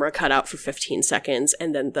one camera cut out for 15 seconds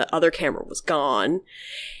and then the other camera was gone.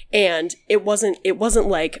 And it wasn't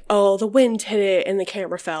like, oh, the wind hit it and the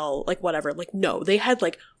camera fell, like whatever. Like, no, they had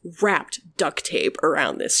like wrapped duct tape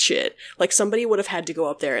around this shit. Like somebody would have had to go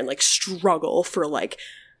up there and like struggle for like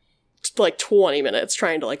 20 minutes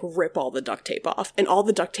trying to like rip all the duct tape off. And all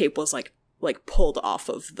the duct tape was like pulled off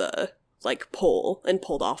of the like pole and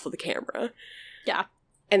pulled off of the camera. Yeah.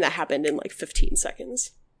 And that happened in like 15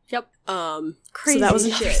 seconds. Yep. Crazy. So that was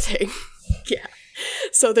another shit. thing. Yeah.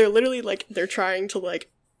 So they're literally like, they're trying to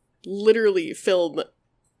like literally film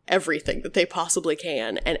everything that they possibly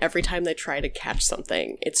can, and every time they try to catch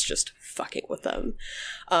something, it's just fucking with them.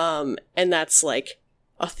 And that's like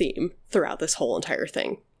a theme throughout this whole entire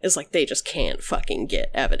thing, is like they just can't fucking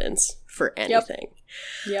get evidence for anything.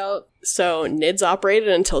 Yep. So NIDS operated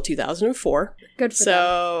until 2004. Good for them.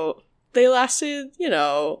 So they lasted, you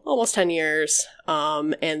know, almost 10 years,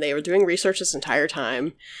 and they were doing research this entire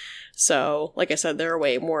time. So, like I said, there are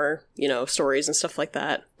way more, you know, stories and stuff like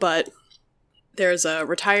that. But there's a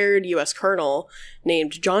retired U.S. colonel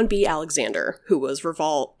named John B. Alexander who was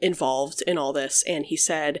involved in all this, and he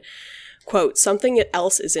said, quote, "Something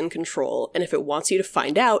else is in control, and if it wants you to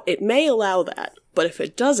find out, it may allow that. But if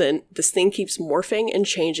it doesn't, this thing keeps morphing and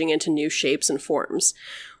changing into new shapes and forms.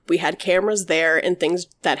 We had cameras there and things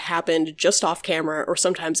that happened just off camera or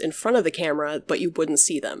sometimes in front of the camera, but you wouldn't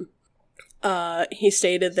see them." He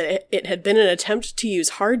stated that it had been an attempt to use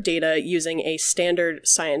hard data using a standard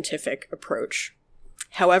scientific approach.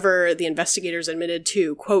 However, the investigators admitted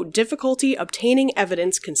to, quote, "difficulty obtaining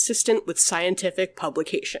evidence consistent with scientific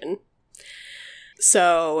publication."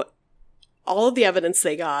 So, all of the evidence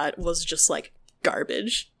they got was just, like,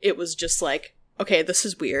 garbage. It was just like, okay, this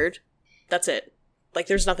is weird. That's it. Like,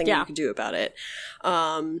 there's nothing you can do about it.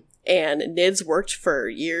 And NIDS worked for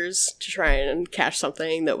years to try and catch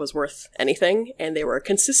something that was worth anything, and they were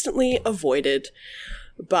consistently avoided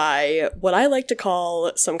by what I like to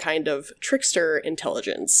call some kind of trickster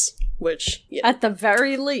intelligence, which, you know. At the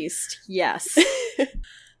very least, yes.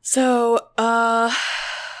 So that's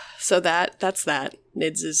that.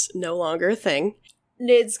 NIDS is no longer a thing.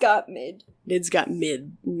 NIDS got mid. NIDS got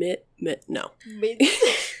mid, no. Mid.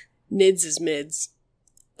 NIDS is mids.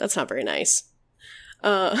 That's not very nice.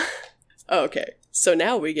 Okay. So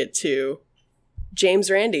now we get to James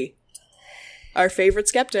Randi, our favorite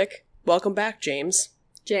skeptic. Welcome back, James.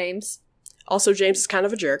 James. Also, James is kind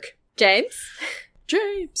of a jerk. James?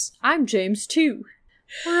 James. I'm James too.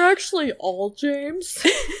 We're actually all James.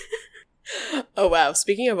 Oh, wow.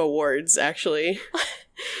 Speaking of awards, actually.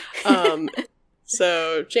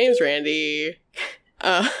 So, James Randi,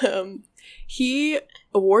 he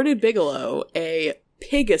awarded Bigelow a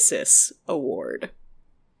Pegasus Award.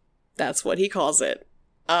 That's what he calls it.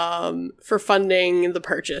 For funding the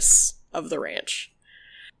purchase of the ranch.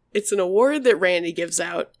 It's an award that Randi gives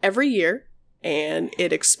out every year, and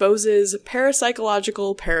it exposes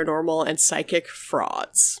parapsychological, paranormal, and psychic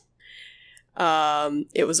frauds.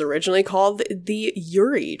 It was originally called the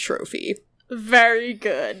Urey Trophy. Very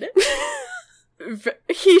good.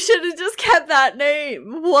 He should have just kept that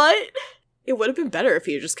name. What? It would have been better if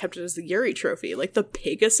he had just kept it as the Urey Trophy. Like, the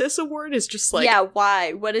Pegasus Award is just like... Yeah,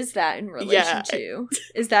 why? What is that in relation to?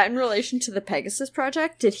 Is that in relation to the Pegasus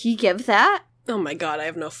Project? Did he give that? Oh my god, I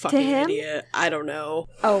have no fucking idea. I don't know.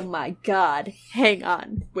 Oh my god. Hang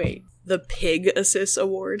on. Wait, the Pegasus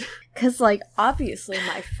Award? Because, like, obviously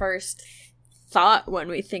my first thought when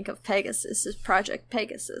we think of Pegasus is Project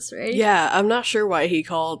Pegasus, right? Yeah, I'm not sure why he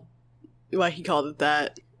called it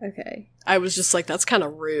that. Okay. I was just like, that's kind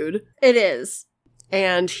of rude. It is.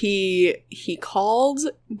 And he called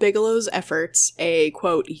Bigelow's efforts a,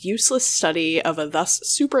 quote, useless study of a thus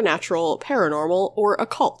supernatural, paranormal, or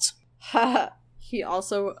occult. He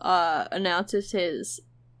also announces his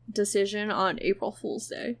decision on April Fool's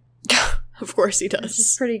Day. Of course he does. Which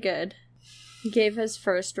is pretty good. He gave his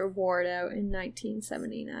first award out in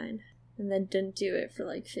 1979, and then didn't do it for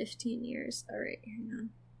like 15 years. Alright, hang on.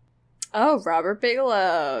 Oh, Robert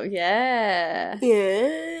Bigelow, yeah.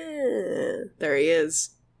 Yeah. There he is.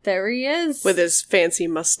 There he is. With his fancy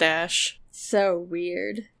mustache. So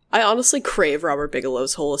weird. I honestly crave Robert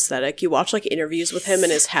Bigelow's whole aesthetic. You watch, like, interviews with him in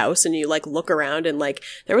his house, and you, like, look around, and, like,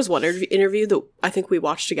 there was one interview that I think we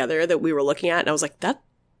watched together that we were looking at, and I was like,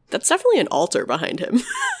 that's definitely an altar behind him.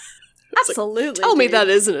 Absolutely. Like, tell me that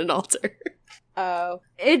isn't an altar. Oh.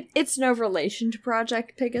 It's no relation to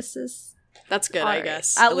Project Pegasus. That's good, I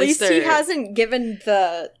guess. At least he hasn't given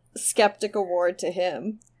the Skeptic Award to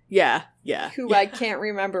him. Yeah. Who I can't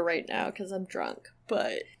remember right now because I'm drunk,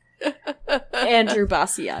 but... Andrew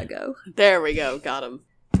Basiago. There we go, got him.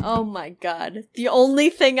 Oh my god. The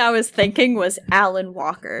only thing I was thinking was Alan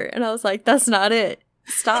Walker, and I was like, that's not it.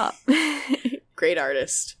 Stop. Great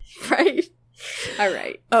artist. Right?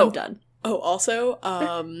 Alright, I'm done. Oh, also,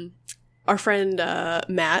 our friend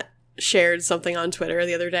Matt shared something on Twitter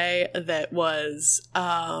the other day that was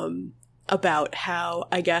about how,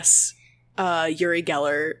 I guess, Uri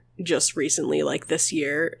Geller just recently, like this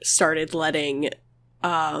year, started letting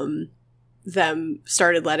them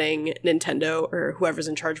started letting Nintendo or whoever's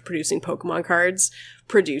in charge of producing Pokemon cards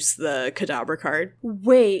produce the Kadabra card.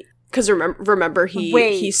 Wait. Because remember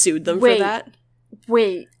he sued them for that?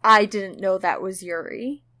 Wait, I didn't know that was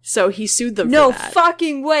Yuri. So he sued them No for that.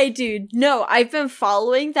 fucking way, dude. No, I've been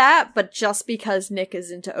following that, but just because Nick is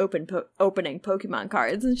into opening Pokemon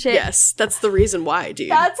cards and shit. Yes, that's the reason why, dude.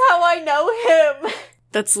 That's how I know him.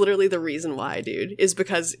 That's literally the reason why, dude, is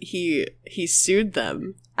because he sued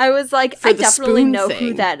them. I was like, For I the definitely spoon know thing.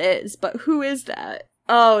 who that is, but who is that?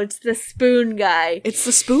 Oh, it's the spoon guy. It's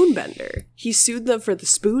the spoon bender. He sued them for the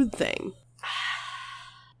spoon thing.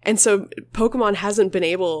 And so Pokemon hasn't been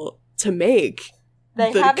able to make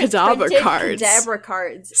They the haven't Kadabra printed cards Kadabra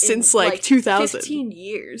cards since in, like 2000. 15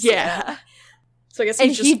 years. Yeah. So I guess And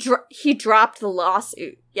he's just he dropped the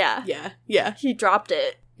lawsuit. Yeah. yeah. He dropped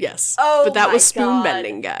it. Yes. Oh, but that my was spoon God.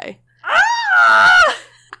 bending guy. Ah!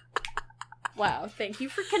 Wow, thank you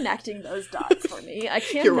for connecting those dots for me. I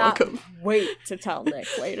You're cannot welcome. wait to tell Nick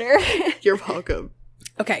later. You're welcome.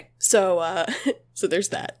 Okay, so so there's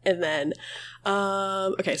that. And then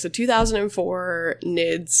okay, so 2004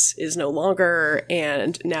 NIDS is no longer,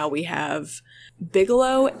 and now we have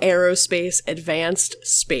Bigelow Aerospace Advanced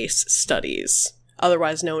Space Studies,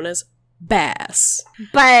 otherwise known as BASS.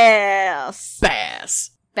 Bass.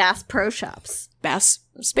 BASS. Bass Pro Shops. BASS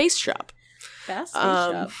Space Shop. Bass Space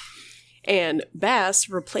Shop. And BASS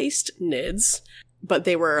replaced NIDS, but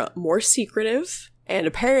they were more secretive, and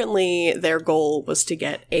apparently their goal was to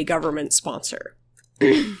get a government sponsor.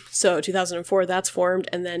 So 2004, that's formed,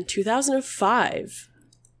 and then 2005,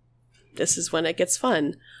 this is when it gets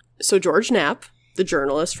fun. So George Knapp, the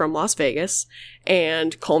journalist from Las Vegas,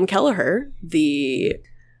 and Colm Kelleher, the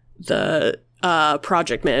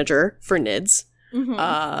project manager for NIDS,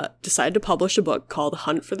 decided to publish a book called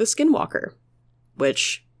Hunt for the Skinwalker,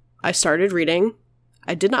 which I started reading.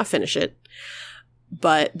 I did not finish it,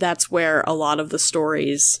 but that's where a lot of the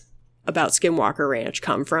stories about Skinwalker Ranch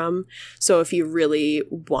come from. So if you really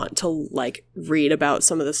want to like read about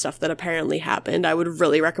some of the stuff that apparently happened, I would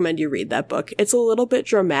really recommend you read that book. It's a little bit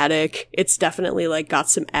dramatic. It's definitely like got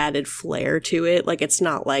some added flair to it. Like it's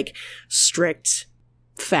not like strict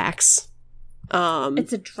facts.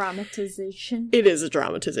 It's a dramatization. It is a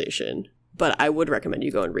dramatization, but I would recommend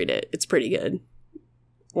you go and read it. It's pretty good.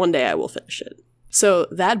 One day I will finish it. So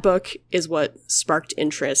that book is what sparked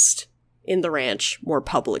interest in the ranch more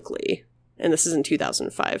publicly. And this is in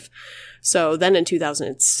 2005. So then in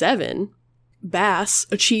 2007, BASS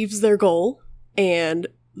achieves their goal and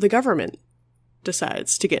the government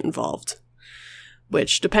decides to get involved.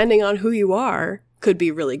 Which, depending on who you are, could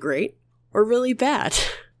be really great or really bad.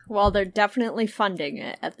 Well, they're definitely funding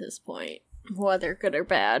it at this point, whether good or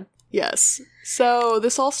bad. Yes. So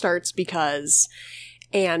this all starts because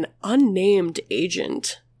an unnamed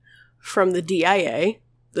agent from the DIA,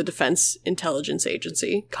 the Defense Intelligence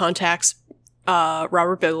Agency, contacts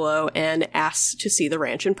Robert Bigelow and asks to see the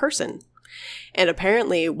ranch in person. And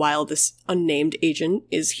apparently, while this unnamed agent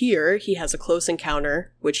is here, he has a close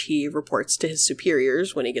encounter, which he reports to his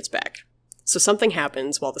superiors when he gets back. So something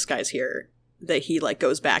happens while this guy's here that he like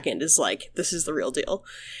goes back and is like, this is the real deal.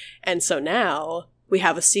 And so now we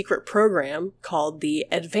have a secret program called the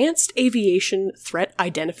Advanced Aviation Threat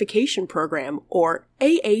Identification Program, or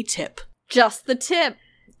AATIP. Just the tip.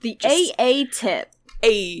 The AA tip.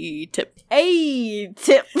 AATIP.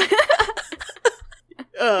 A-tip.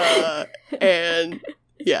 And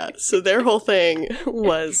yeah, so their whole thing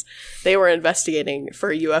was they were investigating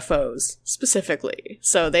for UFOs specifically.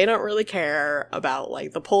 So they don't really care about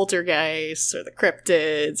like the poltergeists or the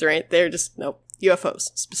cryptids or anything. They're just, nope,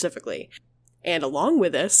 UFOs specifically. And along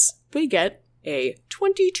with this, we get a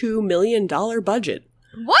 $22 million budget.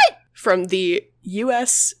 What? From the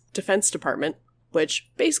U.S. Defense Department, which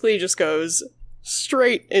basically just goes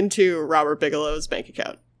straight into Robert Bigelow's bank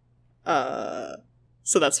account.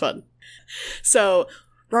 So that's fun. So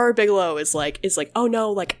Robert Bigelow is like, oh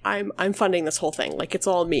no, like I'm funding this whole thing, like it's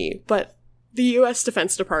all me. But the U.S.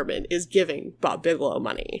 Defense Department is giving Bob Bigelow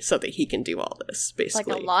money so that he can do all this,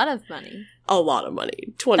 basically. Like a lot of money. A lot of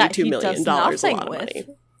money. $22 million, a lot of money.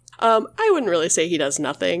 I wouldn't really say he does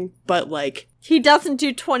nothing, but like... He doesn't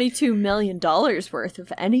do $22 million worth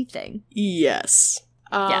of anything. Yes.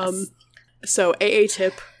 Yes. So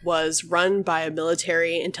AATIP was run by a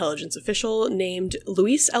military intelligence official named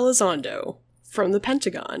Luis Elizondo from the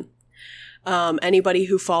Pentagon. Anybody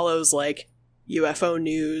who follows like UFO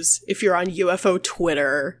news, if you're on UFO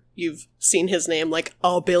Twitter, you've seen his name like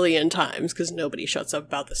a billion times because nobody shuts up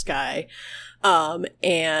about this guy.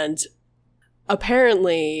 And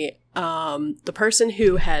apparently, the person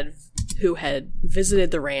who had visited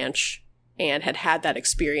the ranch and had that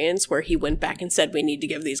experience where he went back and said, we need to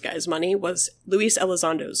give these guys money, was Luis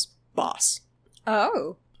Elizondo's boss.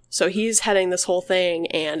 Oh. So he's heading this whole thing,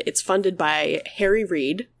 and it's funded by Harry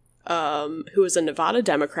Reid, who is a Nevada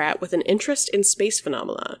Democrat with an interest in space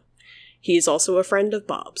phenomena. He's also a friend of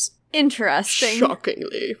Bob's. Interesting.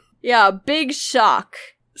 Shockingly. Yeah, big shock.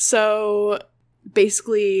 So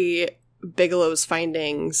basically, Bigelow's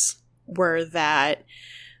findings were that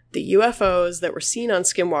the UFOs that were seen on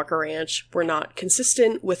Skinwalker Ranch were not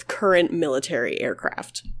consistent with current military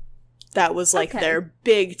aircraft. That was like their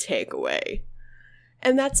big takeaway.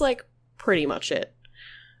 And that's like pretty much it.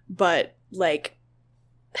 But like,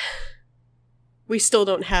 we still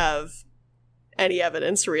don't have any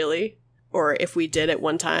evidence really. Or if we did at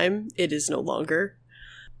one time, it is no longer.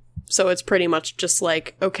 So it's pretty much just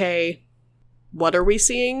like, okay, what are we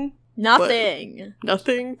seeing? Nothing.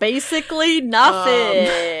 Nothing? Basically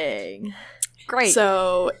nothing. Great.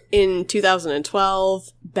 So in 2012,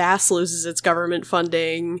 Bass loses its government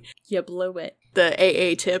funding. You blew it. The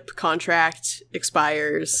AA-TIP contract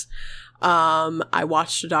expires. I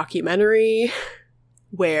watched a documentary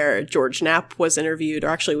where George Knapp was interviewed, or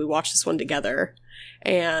actually we watched this one together,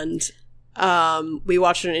 and we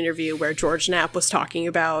watched an interview where George Knapp was talking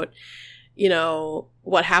about, you know,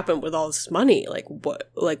 what happened with all this money, like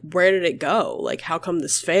where did it go? Like, how come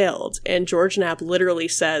this failed? And George Knapp literally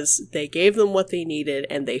says they gave them what they needed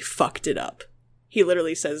and they fucked it up. He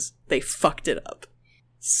literally says they fucked it up.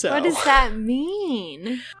 So what does that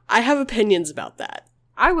mean? I have opinions about that.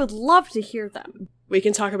 I would love to hear them. We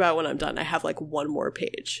can talk about it when I'm done. I have like one more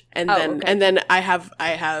page. And then I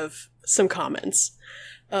have some comments.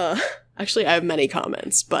 Actually I have many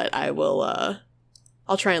comments, but I'll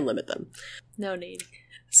try and limit them. No need.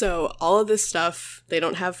 So all of this stuff, they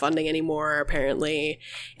don't have funding anymore, apparently.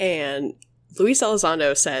 And Luis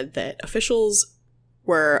Elizondo said that officials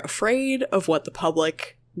were afraid of what the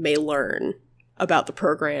public may learn about the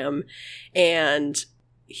program. And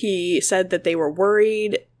he said that they were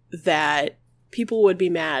worried that people would be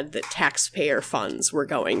mad that taxpayer funds were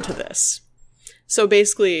going to this. So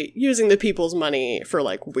basically, using the people's money for,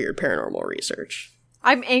 like, weird paranormal research.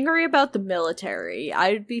 I'm angry about the military.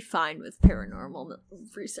 I'd be fine with paranormal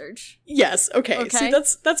research. Yes, okay. See,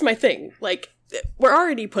 that's my thing. Like, we're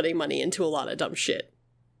already putting money into a lot of dumb shit.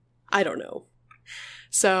 I don't know.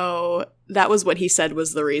 So, that was what he said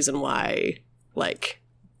was the reason why, like,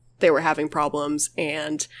 they were having problems.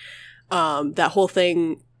 And that whole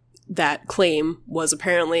thing, that claim, was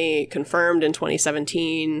apparently confirmed in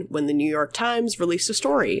 2017 when the New York Times released a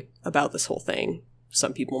story about this whole thing.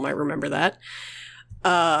 Some people might remember that.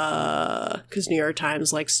 Because New York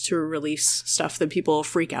Times likes to release stuff that people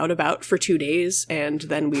freak out about for 2 days, and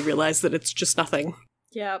then we realize that it's just nothing.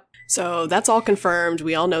 Yep. So that's all confirmed.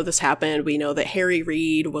 We all know this happened. We know that Harry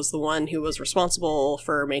Reid was the one who was responsible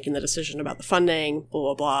for making the decision about the funding,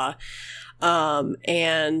 blah, blah, blah.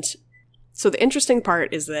 And so the interesting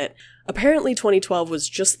part is that apparently 2012 was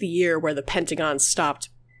just the year where the Pentagon stopped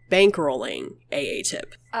bankrolling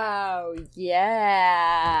AA-TIP. Oh,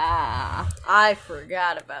 yeah. I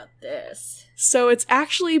forgot about this. So it's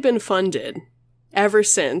actually been funded ever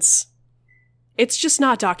since. It's just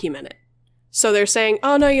not documented. So they're saying,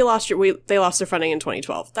 oh no, they lost their funding in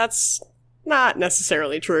 2012. That's not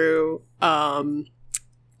necessarily true.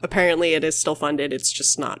 Apparently it is still funded, it's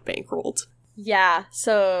just not bankrolled. Yeah,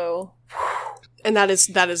 so... And that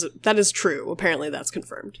is true. Apparently that's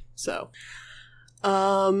confirmed. So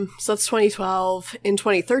that's 2012. In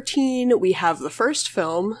 2013, we have the first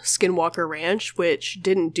film, Skinwalker Ranch, which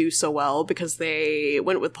didn't do so well because they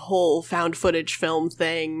went with the whole found footage film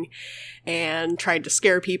thing and tried to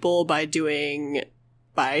scare people by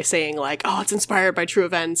saying like, oh, it's inspired by true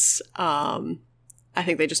events. I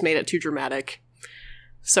think they just made it too dramatic.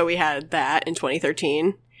 So we had that in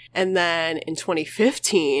 2013. And then in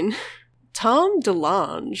 2015, Tom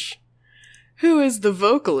DeLonge, who is the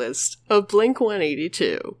vocalist of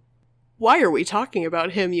Blink-182. Why are we talking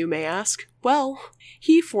about him, you may ask? Well,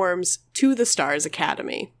 he forms To the Stars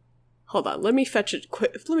Academy. Hold on, let me fetch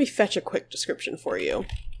a quick description for you.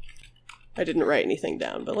 I didn't write anything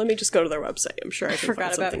down, but let me just go to their website. I'm sure I can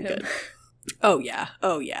find something good. Oh yeah.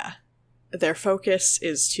 Their focus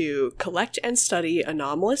is to collect and study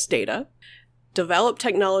anomalous data, develop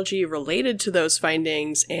technology related to those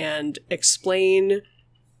findings, and explain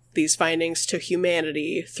these findings to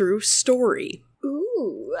humanity through story.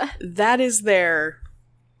 Ooh. That is their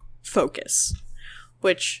focus.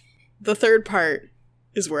 Which, the third part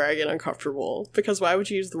is where I get uncomfortable. Because why would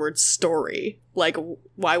you use the word story? Like,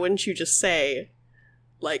 why wouldn't you just say,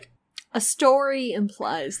 like... A story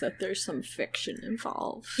implies that there's some fiction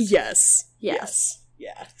involved. Yes. Yeah.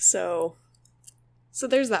 So, So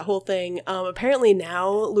there's that whole thing. Apparently now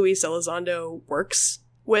Luis Elizondo works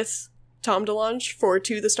with Tom DeLonge for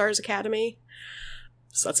To the Stars Academy.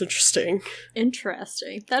 So that's interesting.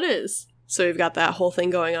 Interesting. That is. So we've got that whole thing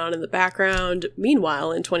going on in the background.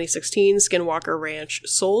 Meanwhile, in 2016, Skinwalker Ranch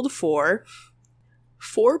sold for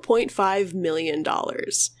 $4.5 million.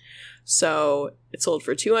 So it sold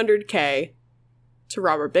for $200K to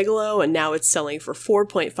Robert Bigelow, and now it's selling for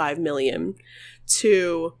 $4.5 million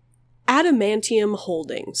to Adamantium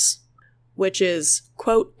Holdings, which is,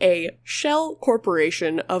 quote, a shell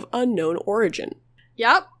corporation of unknown origin.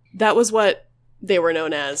 Yep. That was what they were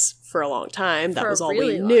known as for a long time. That was all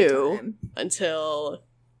we knew until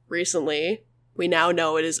recently. We now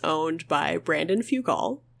know it is owned by Brandon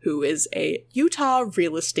Fugall, who is a Utah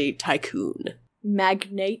real estate tycoon.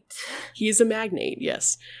 Magnate. He's a magnate,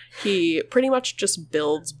 yes. He pretty much just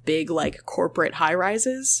builds big, like, corporate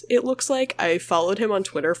high-rises, it looks like. I followed him on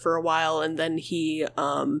Twitter for a while, and then he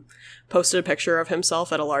posted a picture of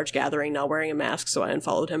himself at a large gathering not wearing a mask, so I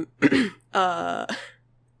unfollowed him.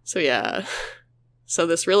 So yeah. So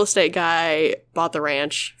this real estate guy bought the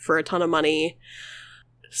ranch for a ton of money.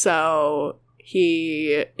 So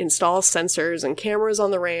he installs sensors and cameras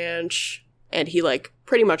on the ranch, and he, like,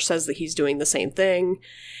 pretty much says that he's doing the same thing.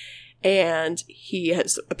 And he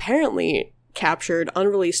has apparently captured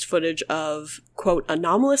unreleased footage of, quote,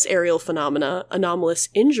 anomalous aerial phenomena, anomalous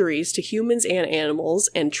injuries to humans and animals,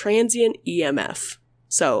 and transient EMF.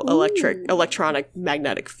 So electronic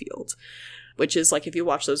magnetic field. Which is, like, if you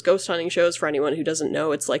watch those ghost hunting shows, for anyone who doesn't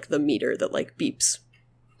know, it's like the meter that, like, beeps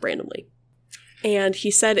randomly. And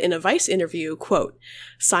he said in a Vice interview, quote,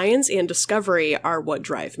 "Science and discovery are what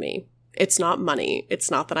drive me. It's not money.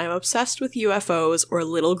 It's not that I'm obsessed with UFOs or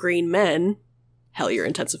little green men," Hellier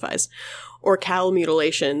intensifies, "or cattle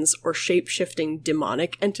mutilations or shape-shifting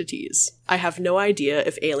demonic entities. I have no idea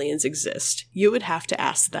if aliens exist. You would have to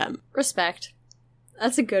ask them." Respect.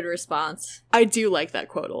 That's a good response. I do like that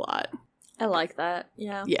quote a lot. I like that,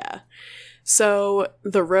 yeah. Yeah. So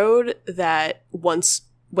the road that once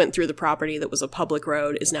went through the property that was a public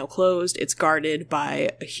road is now closed. It's guarded by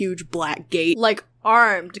a huge black gate. Like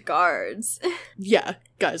armed guards. Yeah,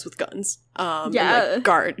 guys with guns. Yeah. And,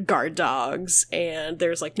 like, guard dogs, and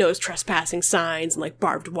there's, like, no trespassing signs and, like,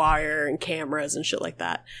 barbed wire and cameras and shit like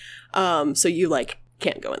that. So you, like,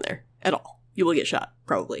 can't go in there at all. You will get shot,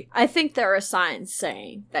 probably. I think there are signs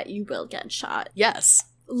saying that you will get shot. Yes.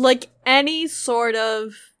 Like any sort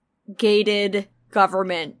of gated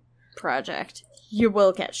government project, you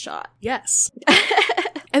will get shot. Yes.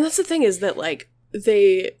 And that's the thing, is that, like,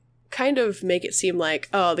 they kind of make it seem like,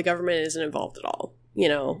 oh, the government isn't involved at all. You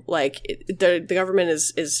know, like, the government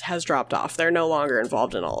has dropped off. They're no longer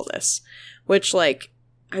involved in all of this. Which, like,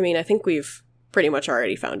 I mean, I think we've pretty much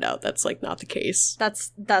already found out that's, like, not the case.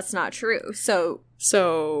 That's not true. So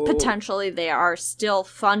potentially they are still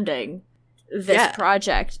funding this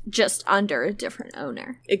project, just under a different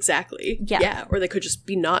owner. Exactly. Yeah. Or they could just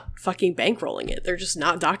be not fucking bankrolling it. They're just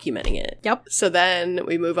not documenting it. Yep. So then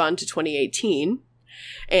we move on to 2018,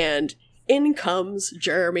 and in comes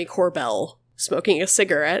Jeremy Corbell, smoking a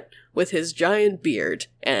cigarette with his giant beard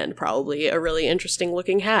and probably a really interesting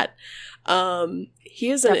looking hat. He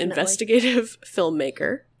is an investigative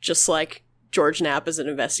filmmaker, just like George Knapp is an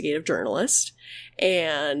investigative journalist,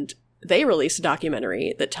 and they released a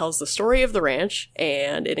documentary that tells the story of the ranch,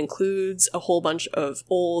 and it includes a whole bunch of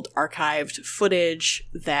old archived footage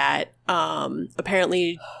that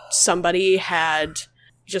apparently somebody had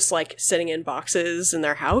just, like, sitting in boxes in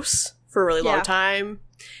their house for a really long time.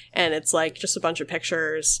 And it's, like, just a bunch of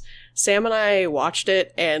pictures. Sam and I watched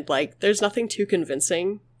it, and, like, there's nothing too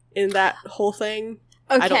convincing in that whole thing.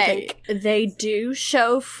 Okay, I don't think. They do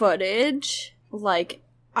show footage, like,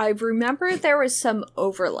 I remember there was some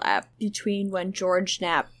overlap between when George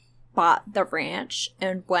Knapp bought the ranch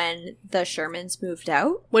and when the Shermans moved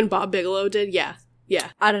out. When Bob Bigelow did, yeah.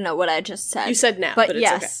 I don't know what I just said. You said Knapp, but it's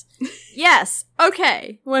yes. okay. Yes,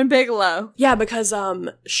 okay, when Bigelow. Yeah, because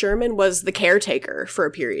Sherman was the caretaker for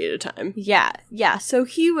a period of time. Yeah, so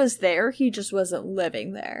he was there, he just wasn't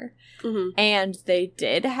living there. Mm-hmm. And they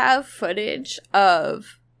did have footage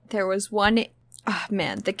of, there was one... Oh,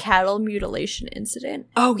 man, the cattle mutilation incident.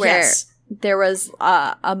 Oh, where yes. There was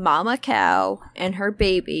a mama cow and her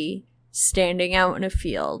baby standing out in a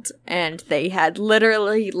field, and they had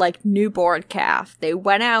literally, like, newborn calf. They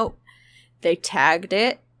went out, they tagged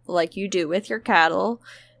it, like you do with your cattle,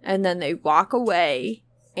 and then they walk away,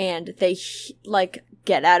 and they, like,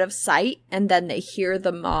 get out of sight, and then they hear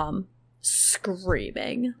the mom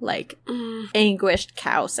screaming, like, anguished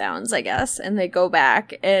cow sounds, I guess, and they go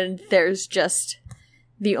back, and there's just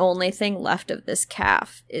the only thing left of this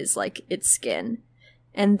calf is, like, its skin,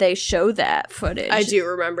 and they show that footage. I do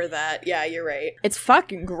remember that. Yeah, you're right. It's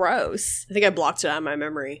fucking gross. I think I blocked it out of my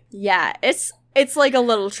memory. Yeah, it's like a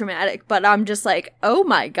little traumatic, but I'm just like, oh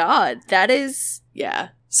my god, that is... Yeah.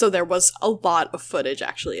 So there was a lot of footage,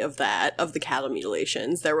 actually, of that, of the cattle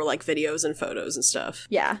mutilations. There were, like, videos and photos and stuff.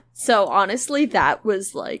 Yeah. So, honestly, that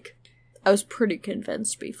was, like... I was pretty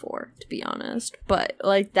convinced before, to be honest. But,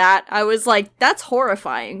 like, that... I was like, that's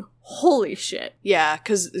horrifying. Holy shit. Yeah,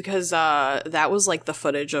 because that was, like, the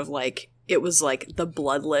footage of, like... It was, like, the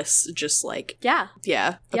bloodless, just, like... Yeah.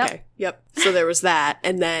 Yeah. Okay. Yep. So there was that.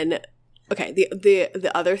 And then... Okay,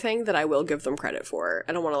 the other thing that I will give them credit for,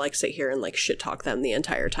 I don't want to, like, sit here and, like, shit talk them the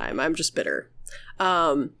entire time. I'm just bitter.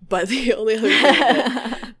 But the only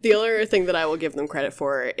other thing that I will give them credit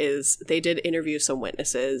for is they did interview some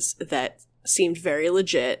witnesses that seemed very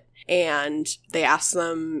legit, and they asked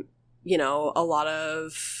them, you know, a lot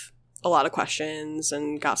of questions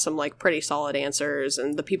and got some, like, pretty solid answers,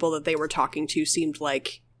 and the people that they were talking to seemed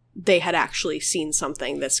like they had actually seen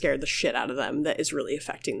something that scared the shit out of them that is really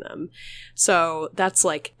affecting them. So that's,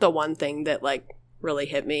 like, the one thing that, like, really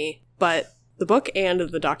hit me. But the book and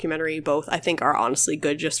the documentary both, I think, are honestly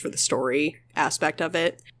good just for the story aspect of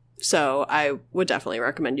it. So I would definitely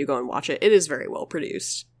recommend you go and watch it. It is very well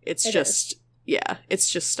produced. It's just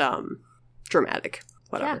dramatic.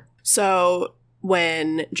 Whatever. Yeah. So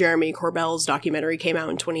when Jeremy Corbell's documentary came out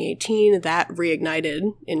in 2018, that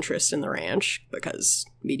reignited interest in the ranch, because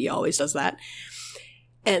media always does that.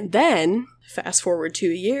 And then, fast forward 2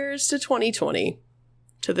 years to 2020,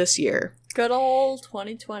 to this year. Good old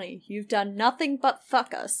 2020. You've done nothing but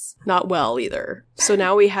fuck us. Not well, either. So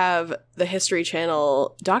now we have the History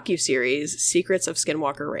Channel docuseries, Secrets of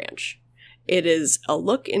Skinwalker Ranch. It is a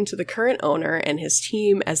look into the current owner and his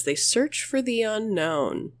team as they search for the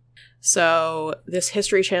unknown. So this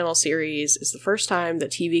History Channel series is the first time that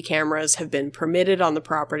TV cameras have been permitted on the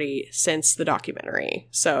property since the documentary.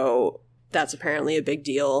 So that's apparently a big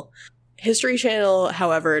deal. History Channel,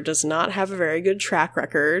 however, does not have a very good track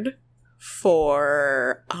record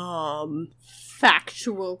for,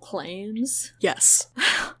 factual claims. Yes.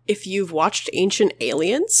 If you've watched Ancient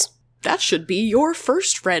Aliens, that should be your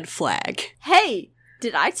first red flag. Hey!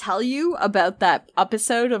 Did I tell you about that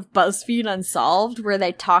episode of BuzzFeed Unsolved where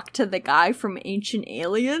they talked to the guy from Ancient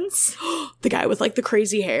Aliens? The guy with, like, the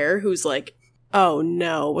crazy hair who's like, oh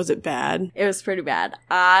no, was it bad? It was pretty bad.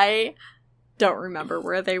 I don't remember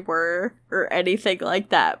where they were or anything like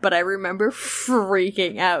that, but I remember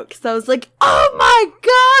freaking out because I was like, oh my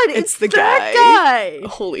god, it's the guy!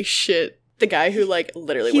 Holy shit. The guy who, like,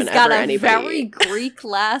 literally whenever anybody... He's got a very Greek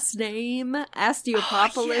last name,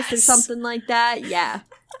 Astiopoulos or something like that. Yeah,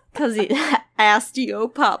 because he...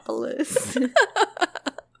 Astiopoulos.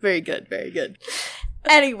 Very good, very good.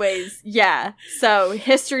 Anyways, yeah, so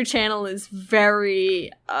History Channel is very,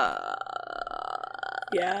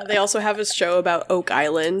 Yeah, they also have a show about Oak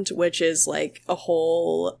Island, which is, like, a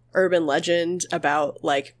whole urban legend about,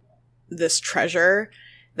 like, this treasure.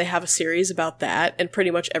 They have a series about that, and pretty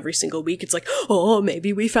much every single week it's like, oh,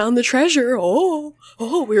 maybe we found the treasure. Oh,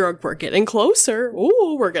 we're getting closer.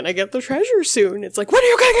 Oh, we're gonna get the treasure soon. It's like, when are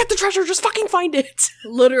you gonna get the treasure? Just fucking find it.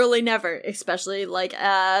 Literally never, especially, like,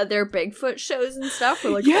 their Bigfoot shows and stuff.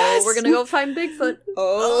 We're like, yes! Oh, we're gonna go find Bigfoot.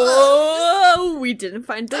 Oh, we didn't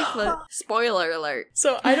find Bigfoot. Spoiler alert.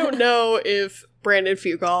 So I don't know if Brandon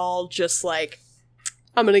Fugal just, like,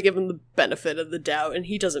 I'm gonna give him the benefit of the doubt, and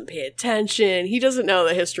he doesn't pay attention. He doesn't know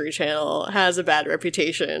the History Channel has a bad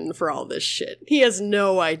reputation for all this shit. He has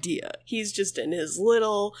no idea. He's just in his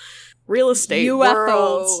little real estate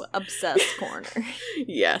UFO obsessed corner.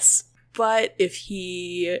 Yes. But if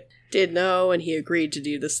he did know and he agreed to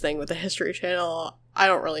do this thing with the History Channel, I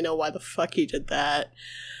don't really know why the fuck he did that.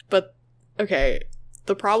 But, okay,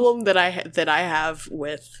 the problem that I have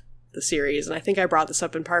with the series, and I think I brought this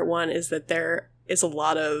up in part 1, is that there is a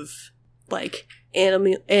lot of, like,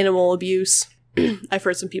 animal abuse. I've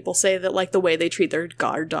heard some people say that, like, the way they treat their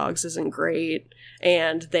guard dogs isn't great,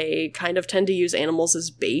 and they kind of tend to use animals as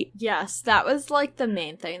bait. Yes, that was, like, the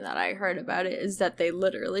main thing that I heard about it, is that they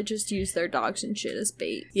literally just use their dogs and shit as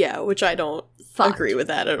bait. Yeah, which I don't agree with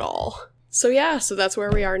that at all. So yeah, so that's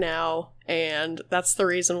where we are now, and that's the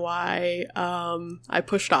reason why I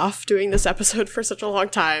pushed off doing this episode for such a long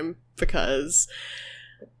time, because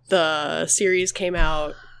the series came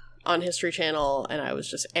out on History Channel, and I was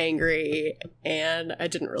just angry, and I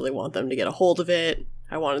didn't really want them to get a hold of it.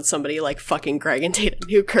 I wanted somebody like fucking Greg and Dana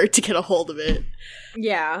Newkirk to get a hold of it.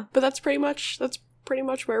 Yeah. But that's pretty much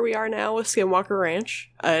where we are now with Skinwalker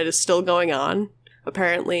Ranch. It is still going on,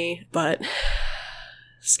 apparently, but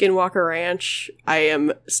Skinwalker Ranch, I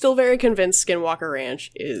am still very convinced Skinwalker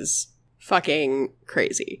Ranch is fucking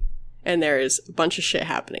crazy. And there is a bunch of shit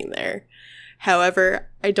happening there. However,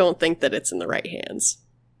 I don't think that it's in the right hands.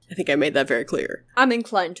 I think I made that very clear. I'm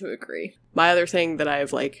inclined to agree. My other thing that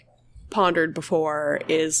I've, like, pondered before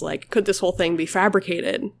is, like, could this whole thing be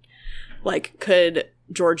fabricated? Like, could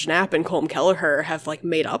George Knapp and Colm Kelleher have, like,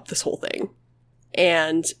 made up this whole thing?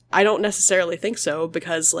 And I don't necessarily think so,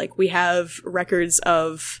 because, like, we have records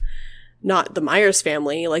of not the Myers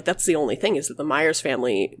family. Like, that's the only thing, is that the Myers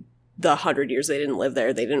family, the 100 years they didn't live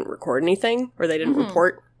there, they didn't record anything, or they didn't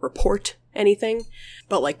report anything.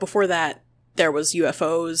 But, like, before that, there was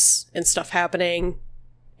UFOs and stuff happening,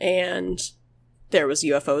 and there was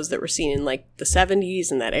UFOs that were seen in, like, the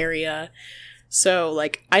 70s in that area. So,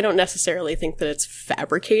 like, I don't necessarily think that it's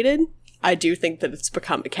fabricated. I do think that it's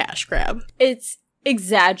become a cash grab. It's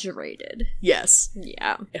exaggerated. Yes.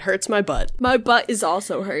 Yeah. It hurts my butt. My butt is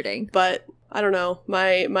also hurting. But, I don't know.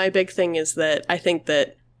 My big thing is that I think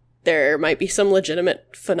that there might be some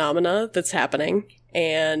legitimate phenomena that's happening,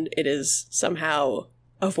 and it is somehow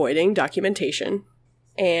avoiding documentation.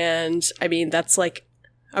 And, I mean, that's, like,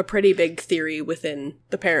 a pretty big theory within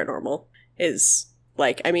the paranormal, is,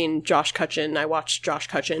 like, I mean, Josh Cutchin, I watched Josh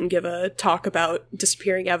Cutchin give a talk about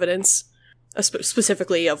disappearing evidence,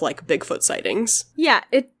 specifically of, like, Bigfoot sightings. Yeah,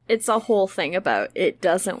 it's a whole thing about it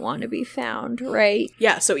doesn't want to be found, right?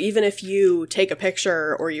 Yeah, so even if you take a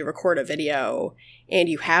picture or you record a video and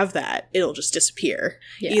you have that, it'll just disappear.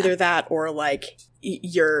 Yeah. Either that or, like,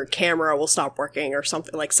 your camera will stop working or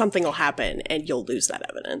something, like, something will happen and you'll lose that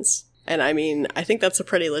evidence. And I mean, I think that's a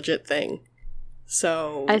pretty legit thing.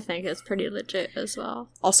 So I think it's pretty legit as well.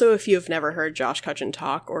 Also, if you've never heard Josh Cutchin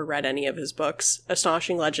talk or read any of his books,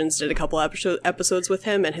 Astonishing Legends did a couple episodes with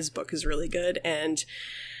him, and his book is really good, and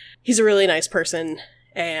he's a really nice person,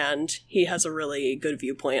 and he has a really good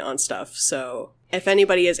viewpoint on stuff. So if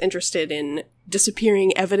anybody is interested in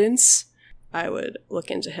disappearing evidence, I would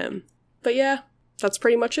look into him. But yeah, that's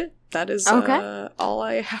pretty much it. That is all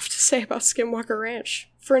I have to say about Skinwalker Ranch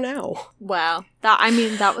for now. Wow. That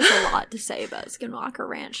was a lot to say about Skinwalker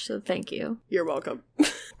Ranch, so thank you. You're welcome.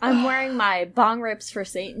 I'm wearing my Bong Rips for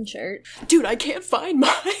Satan shirt. Dude, I can't find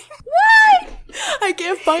mine. What? I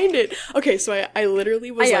can't find it. Okay, so I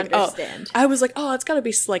literally was understand. I was like, oh, it's gotta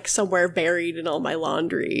be, like, somewhere buried in all my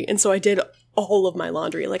laundry. And so I did all of my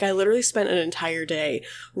laundry. Like, I literally spent an entire day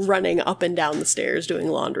running up and down the stairs doing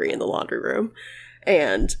laundry in the laundry room.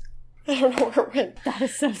 And I don't know where it went. That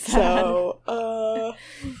is so sad. So,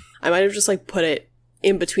 I might have just, like, put it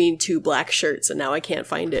in between two black shirts, and now I can't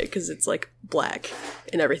find it because it's, like, black,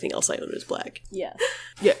 and everything else I own is black. Yes.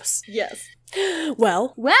 Yes. Yes.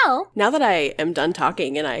 Well, Well, now that I am done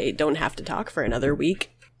talking and I don't have to talk for another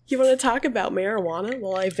week, you want to talk about marijuana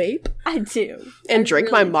while I vape? I do. And I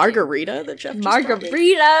drink really my margarita that Jeff just brought me?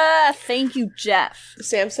 Margarita! Thank you, Jeff.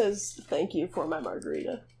 Sam says thank you for my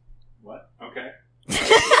margarita. What? Okay.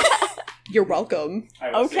 You're welcome.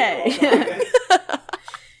 Okay.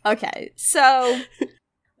 Okay, so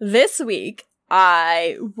this week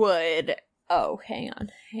I would... Oh, hang on.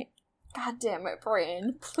 God damn it,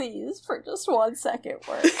 brain. Please, for just 1 second,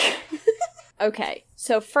 work. Okay,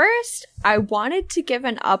 so first, I wanted to give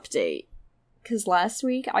an update, because last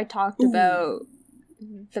week I talked about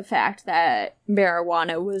the fact that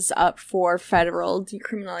marijuana was up for federal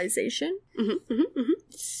decriminalization.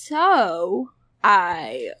 So,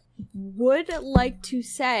 I would like to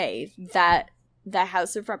say that the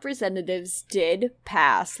House of Representatives did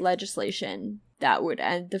pass legislation that would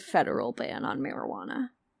end the federal ban on marijuana.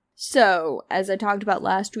 So, as I talked about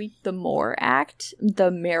last week, the MORE Act,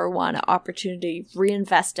 the Marijuana Opportunity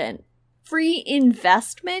Reinvestment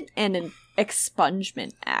and an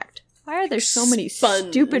Expungement Act. Why are there so many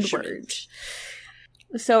stupid words?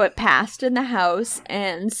 So it passed in the House,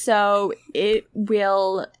 and so it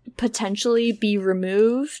will potentially be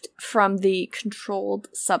removed from the Controlled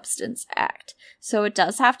Substance Act. So it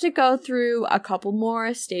does have to go through a couple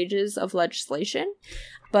more stages of legislation,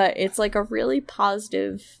 but it's like a really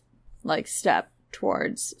positive, like, step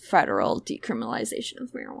towards federal decriminalization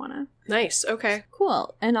of marijuana. Nice, okay.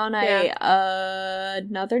 Cool. And on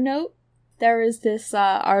another note, there is this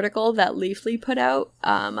article that Leafly put out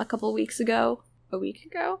a week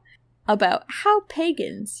ago, about how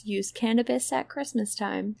pagans use cannabis at Christmas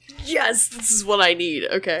time. Yes, this is what I need,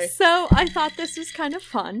 okay. So I thought this was kind of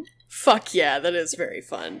fun. Fuck yeah, that is very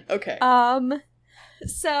fun. Okay.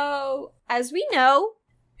 So, as we know,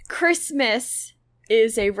 Christmas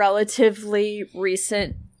is a relatively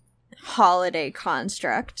recent holiday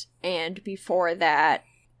construct, and before that,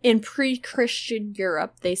 in pre-Christian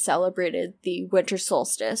Europe, they celebrated the winter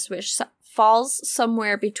solstice, which falls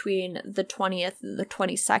somewhere between the 20th and the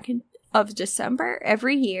 22nd of December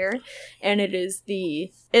every year, and it's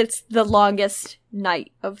the longest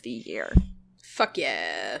night of the year. Fuck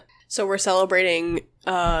yeah. So we're celebrating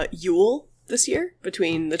Yule this year,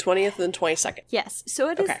 between the 20th and 22nd. Yes, so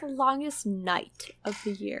it is the longest night of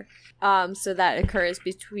the year. So that occurs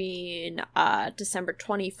between December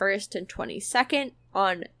 21st and 22nd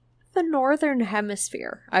on the northern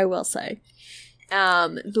hemisphere, I will say.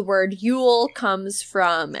 The word Yule comes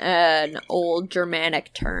from an old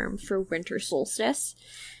Germanic term for winter solstice,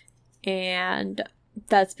 and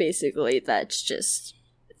that's just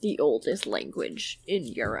the oldest language in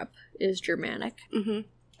Europe is Germanic. Mm-hmm.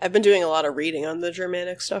 I've been doing a lot of reading on the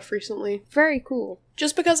Germanic stuff recently. Very cool.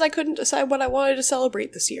 Just because I couldn't decide what I wanted to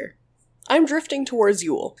celebrate this year. I'm drifting towards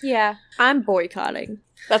Yule. Yeah, I'm boycotting.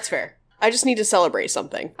 That's fair. I just need to celebrate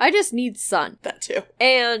something. I just need sun. That too.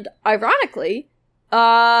 And ironically,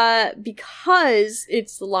 because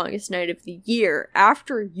it's the longest night of the year,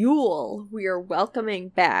 after Yule, we are welcoming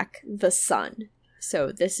back the sun.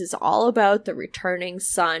 So this is all about the returning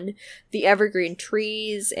sun. The evergreen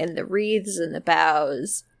trees and the wreaths and the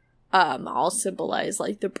boughs all symbolize,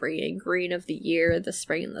 like, the bringing green of the year, the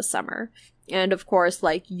spring and the summer. And, of course,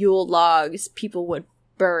 like, Yule logs, people would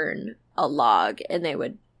burn a log, and they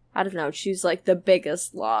would, I don't know, choose, like, the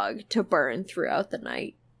biggest log to burn throughout the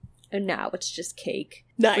night. And now it's just cake.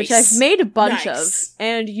 Nice. Which I've made a bunch of.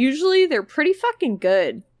 And usually they're pretty fucking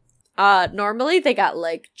good. Normally they got,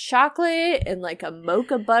 like, chocolate and, like, a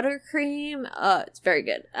mocha buttercream. It's very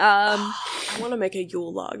good. I want to make a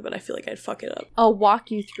Yule log, but I feel like I'd fuck it up. I'll walk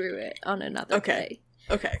you through it on another day.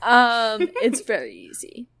 Okay. It's very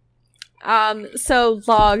easy. So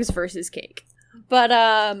logs versus cake. But,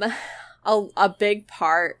 a big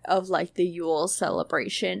part of, like, the Yule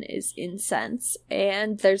celebration is incense,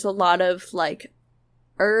 and there's a lot of, like,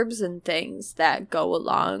 herbs and things that go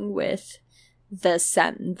along with the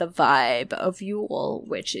scent and the vibe of Yule,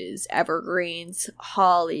 which is evergreens,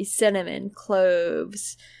 holly, cinnamon,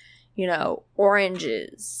 cloves,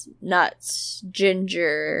 oranges, nuts,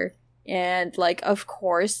 ginger, and, like, of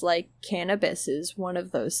course, like, cannabis is one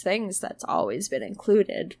of those things that's always been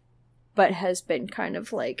included, but has been kind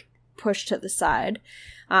of, like, pushed to the side,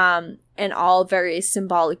 and all very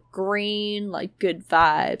symbolic green, like good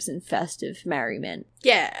vibes and festive merriment.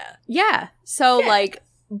 Yeah. So like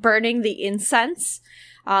burning the incense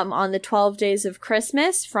on the 12 days of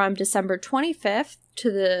Christmas from December 25th to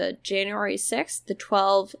the January 6th, the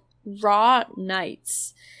 12 raw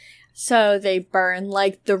nights. So they burn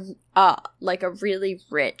like like a really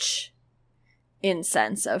rich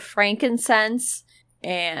incense of frankincense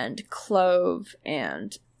and clove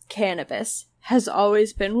and cannabis has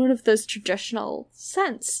always been one of those traditional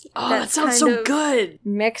scents. Oh, that sounds so good.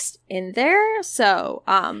 Mixed in there. So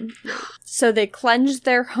they cleansed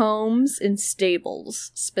their homes and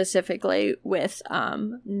stables specifically with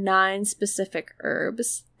 9 specific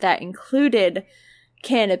herbs that included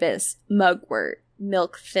cannabis, mugwort,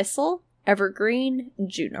 milk thistle, evergreen,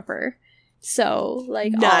 juniper. So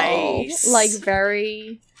like nice. All like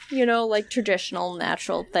very like traditional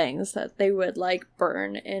natural things that they would like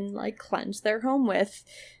burn and like cleanse their home with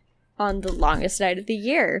on the longest night of the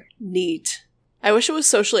year. Neat. I wish it was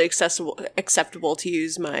socially acceptable to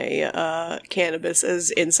use my cannabis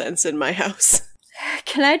as incense in my house.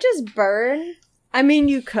 Can I just burn? I mean,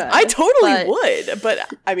 you could. I totally would,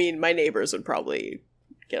 but I mean, my neighbors would probably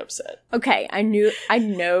get upset. Okay, I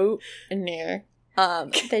know near.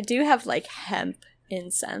 They do have like hemp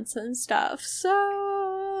incense and stuff,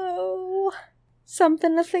 so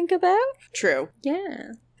something to think about. True.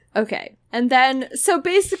 Yeah. Okay. And then, so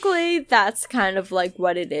basically that's kind of like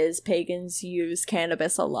what it is. Pagans use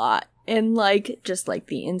cannabis a lot in like, just like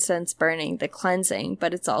the incense burning, the cleansing,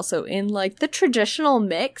 but it's also in like the traditional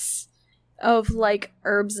mix of like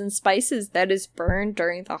herbs and spices that is burned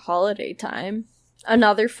during the holiday time.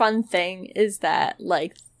 Another fun thing is that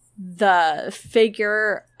like the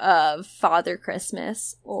figure of Father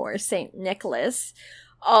Christmas or Saint Nicholas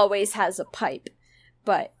always has a pipe,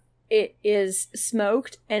 but it is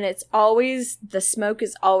smoked, and the smoke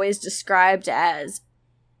is always described as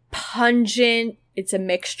pungent. It's a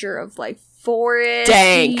mixture of like forest.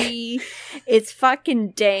 Dank. It's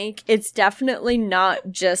fucking dank. It's definitely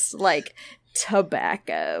not just like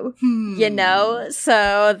tobacco,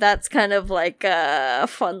 So that's kind of like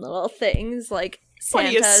fun little things. Like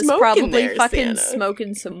Santa's probably fucking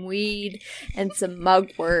smoking some weed and some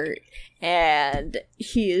mugwort, and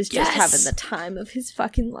he is just having the time of his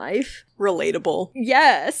fucking life. Relatable.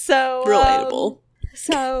 Yeah, so relatable.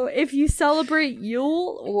 So if you celebrate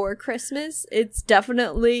Yule or Christmas, it's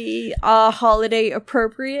definitely holiday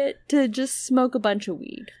appropriate to just smoke a bunch of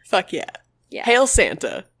weed. Fuck yeah. Yeah. Hail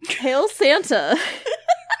Santa. Hail Santa.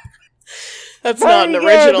 That's Very not an good.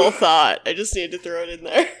 original thought. I just need to throw it in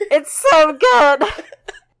there. It's so good.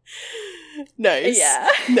 Nice. Yeah.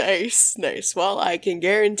 Nice. Well, I can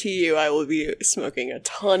guarantee you I will be smoking a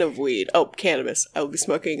ton of weed. Oh, cannabis. I will be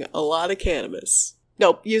smoking a lot of cannabis.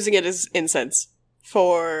 Nope, using it as incense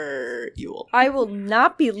for Yule. I will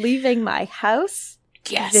not be leaving my house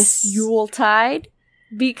this Yuletide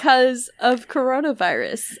because of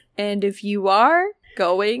coronavirus. And if you are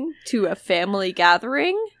going to a family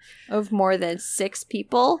gathering of more than 6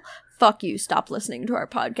 people, fuck you. Stop listening to our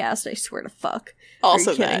podcast. I swear to fuck.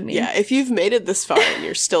 Also Are you kidding that, me? yeah, if you've made it this far and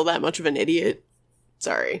you're still that much of an idiot,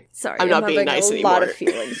 sorry. Sorry, I'm not being having nice a anymore. lot of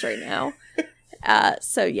feelings right now.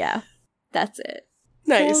 So yeah, that's it.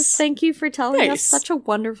 Nice. So thank you for telling us Nice. such a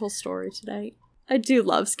wonderful story tonight. I do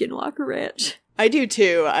love Skinwalker Ranch. I do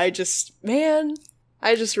too. I just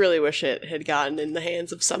really wish it had gotten in the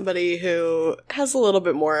hands of somebody who has a little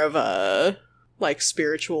bit more of a, like,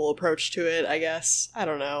 spiritual approach to it, I guess. I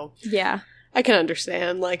don't know. Yeah. I can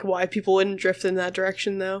understand, like, why people wouldn't drift in that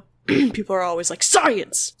direction, though. People are always like,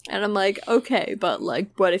 science! And I'm like, okay, but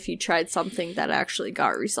like, what if you tried something that actually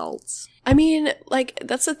got results? I mean, like,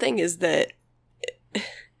 that's the thing is that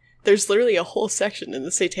there's literally a whole section in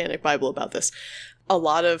the Satanic Bible about this. A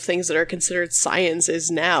lot of things that are considered science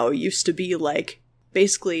used to be, like,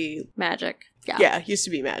 basically, Magic. yeah, used to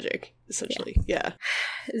be magic, essentially, yeah.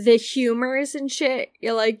 The humors and shit,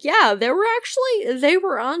 you're like, yeah, they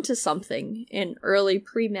were onto something in early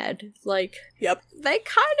pre-med. Like, Yep. they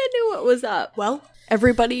kind of knew what was up. Well,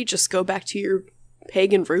 everybody just go back to your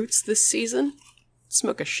pagan roots this season.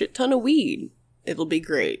 Smoke a shit ton of weed. It'll be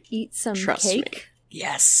great. Eat some Trust cake. me.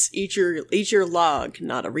 Yes, eat your log,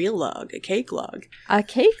 not a real log, a cake log. A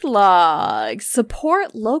cake log.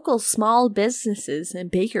 Support local small businesses and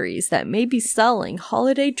bakeries that may be selling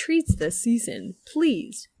holiday treats this season.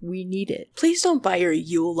 Please, we need it. Please don't buy your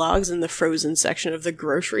Yule logs in the frozen section of the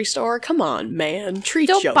grocery store. Come on, man. Treat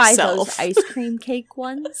Don't yourself. buy those ice cream cake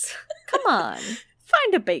ones. Come on.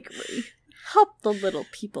 Find a bakery. Help the little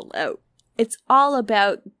people out. It's all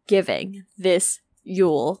about giving this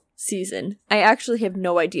Yule season. I actually have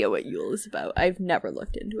no idea what Yule is about. I've never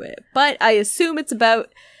looked into it. But I assume it's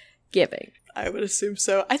about giving. I would assume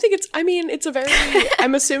so. I'm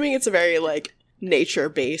assuming it's a very, like,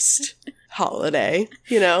 nature-based holiday,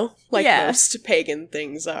 you know? Like Yeah. most pagan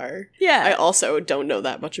things are. Yeah. I also don't know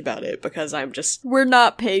that much about it because We're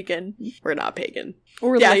not pagan. we're not pagan.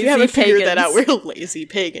 We're Yeah, lazy you haven't figured pagans. that out. We're lazy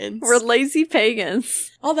pagans. We're lazy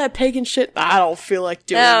pagans. All that pagan shit, I don't feel like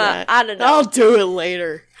doing that. I don't know. I'll do it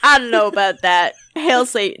later. I don't know about that. Hail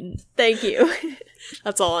Satan. Thank you.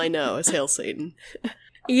 That's all I know is Hail Satan.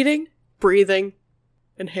 Eating, breathing,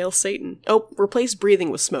 and Hail Satan. Oh, replace breathing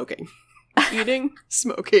with smoking. Eating,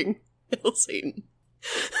 smoking, Hail Satan.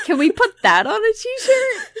 Can we put that on a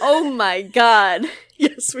t-shirt? Oh my god.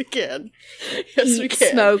 Yes, we can. Yes, we Eat,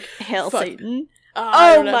 can. smoke, Hail Fuck. Satan.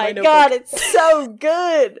 I Oh don't have my notebook. god, it's so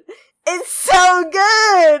good. It's so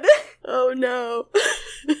good. Oh no.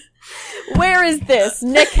 Where is this?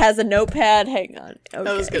 Nick has a notepad. Hang on. Okay.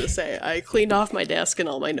 I was gonna say, I cleaned off my desk and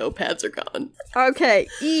all my notepads are gone. Okay.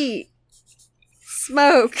 Eat.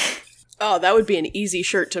 Smoke. Oh, that would be an easy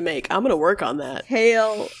shirt to make. I'm gonna work on that.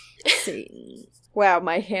 Hail Satan. Wow,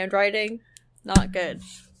 my handwriting, not good.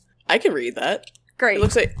 I can read that. Great. It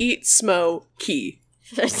looks like eat, smo, key.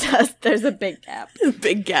 There's a big gap.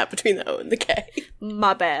 Big gap between the O and the K.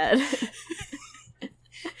 My bad.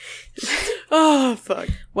 Oh, fuck.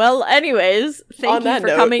 Well, anyways, On thank you that for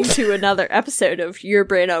note. coming to another episode of Your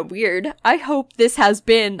Brain on Weird. I hope this has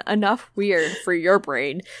been enough weird for your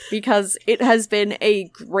brain, because it has been a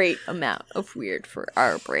great amount of weird for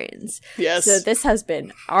our brains. Yes. So this has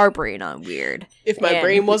been our Brain on Weird. If my And-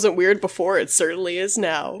 brain wasn't weird before, it certainly is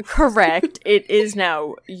now. Correct. It is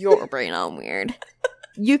now your Brain on Weird.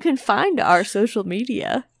 You can find our social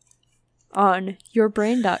media on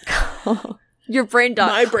yourbrain.com. Yourbrain.com.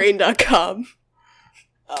 Mybrain.com.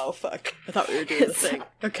 Oh, fuck. I thought we were doing the thing.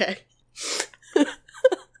 Okay.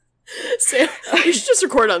 Sam, we should just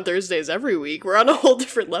record on Thursdays every week. We're on a whole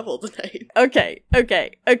different level tonight. Okay.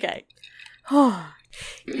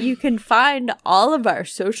 You can find all of our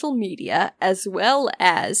social media as well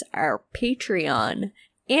as our Patreon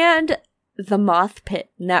and the Moth Pit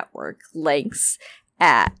Network links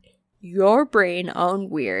at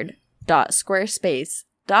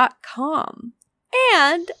yourbrainonweird.squarespace.com.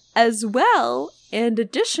 And as well, and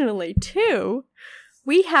additionally too,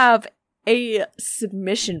 we have a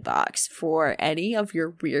submission box for any of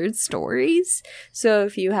your weird stories. So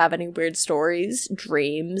if you have any weird stories,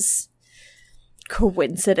 dreams,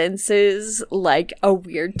 coincidences, like a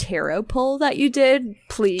weird tarot pull that you did,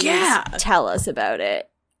 please tell us about it.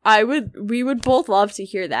 We would both love to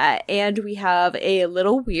hear that. And we have a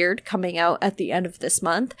little weird coming out at the end of this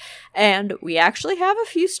month, and we actually have a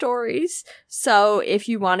few stories. So if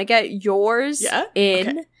you want to get yours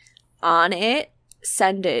on it,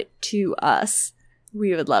 send it to us.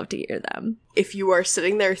 We would love to hear them. If you are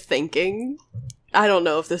sitting there thinking, I don't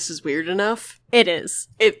know if this is weird enough. It is.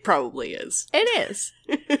 It probably is. It is.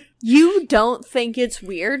 You don't think it's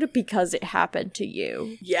weird because it happened to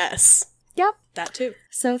you. Yes. Yep. That too.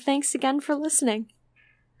 So thanks again for listening.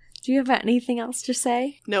 Do you have anything else to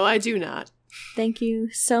say? No, I do not. Thank you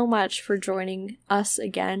so much for joining us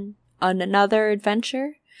again on another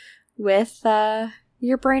adventure with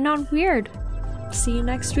Your Brain on Weird. See you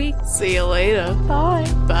next week. See you later.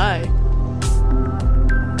 Bye. Bye.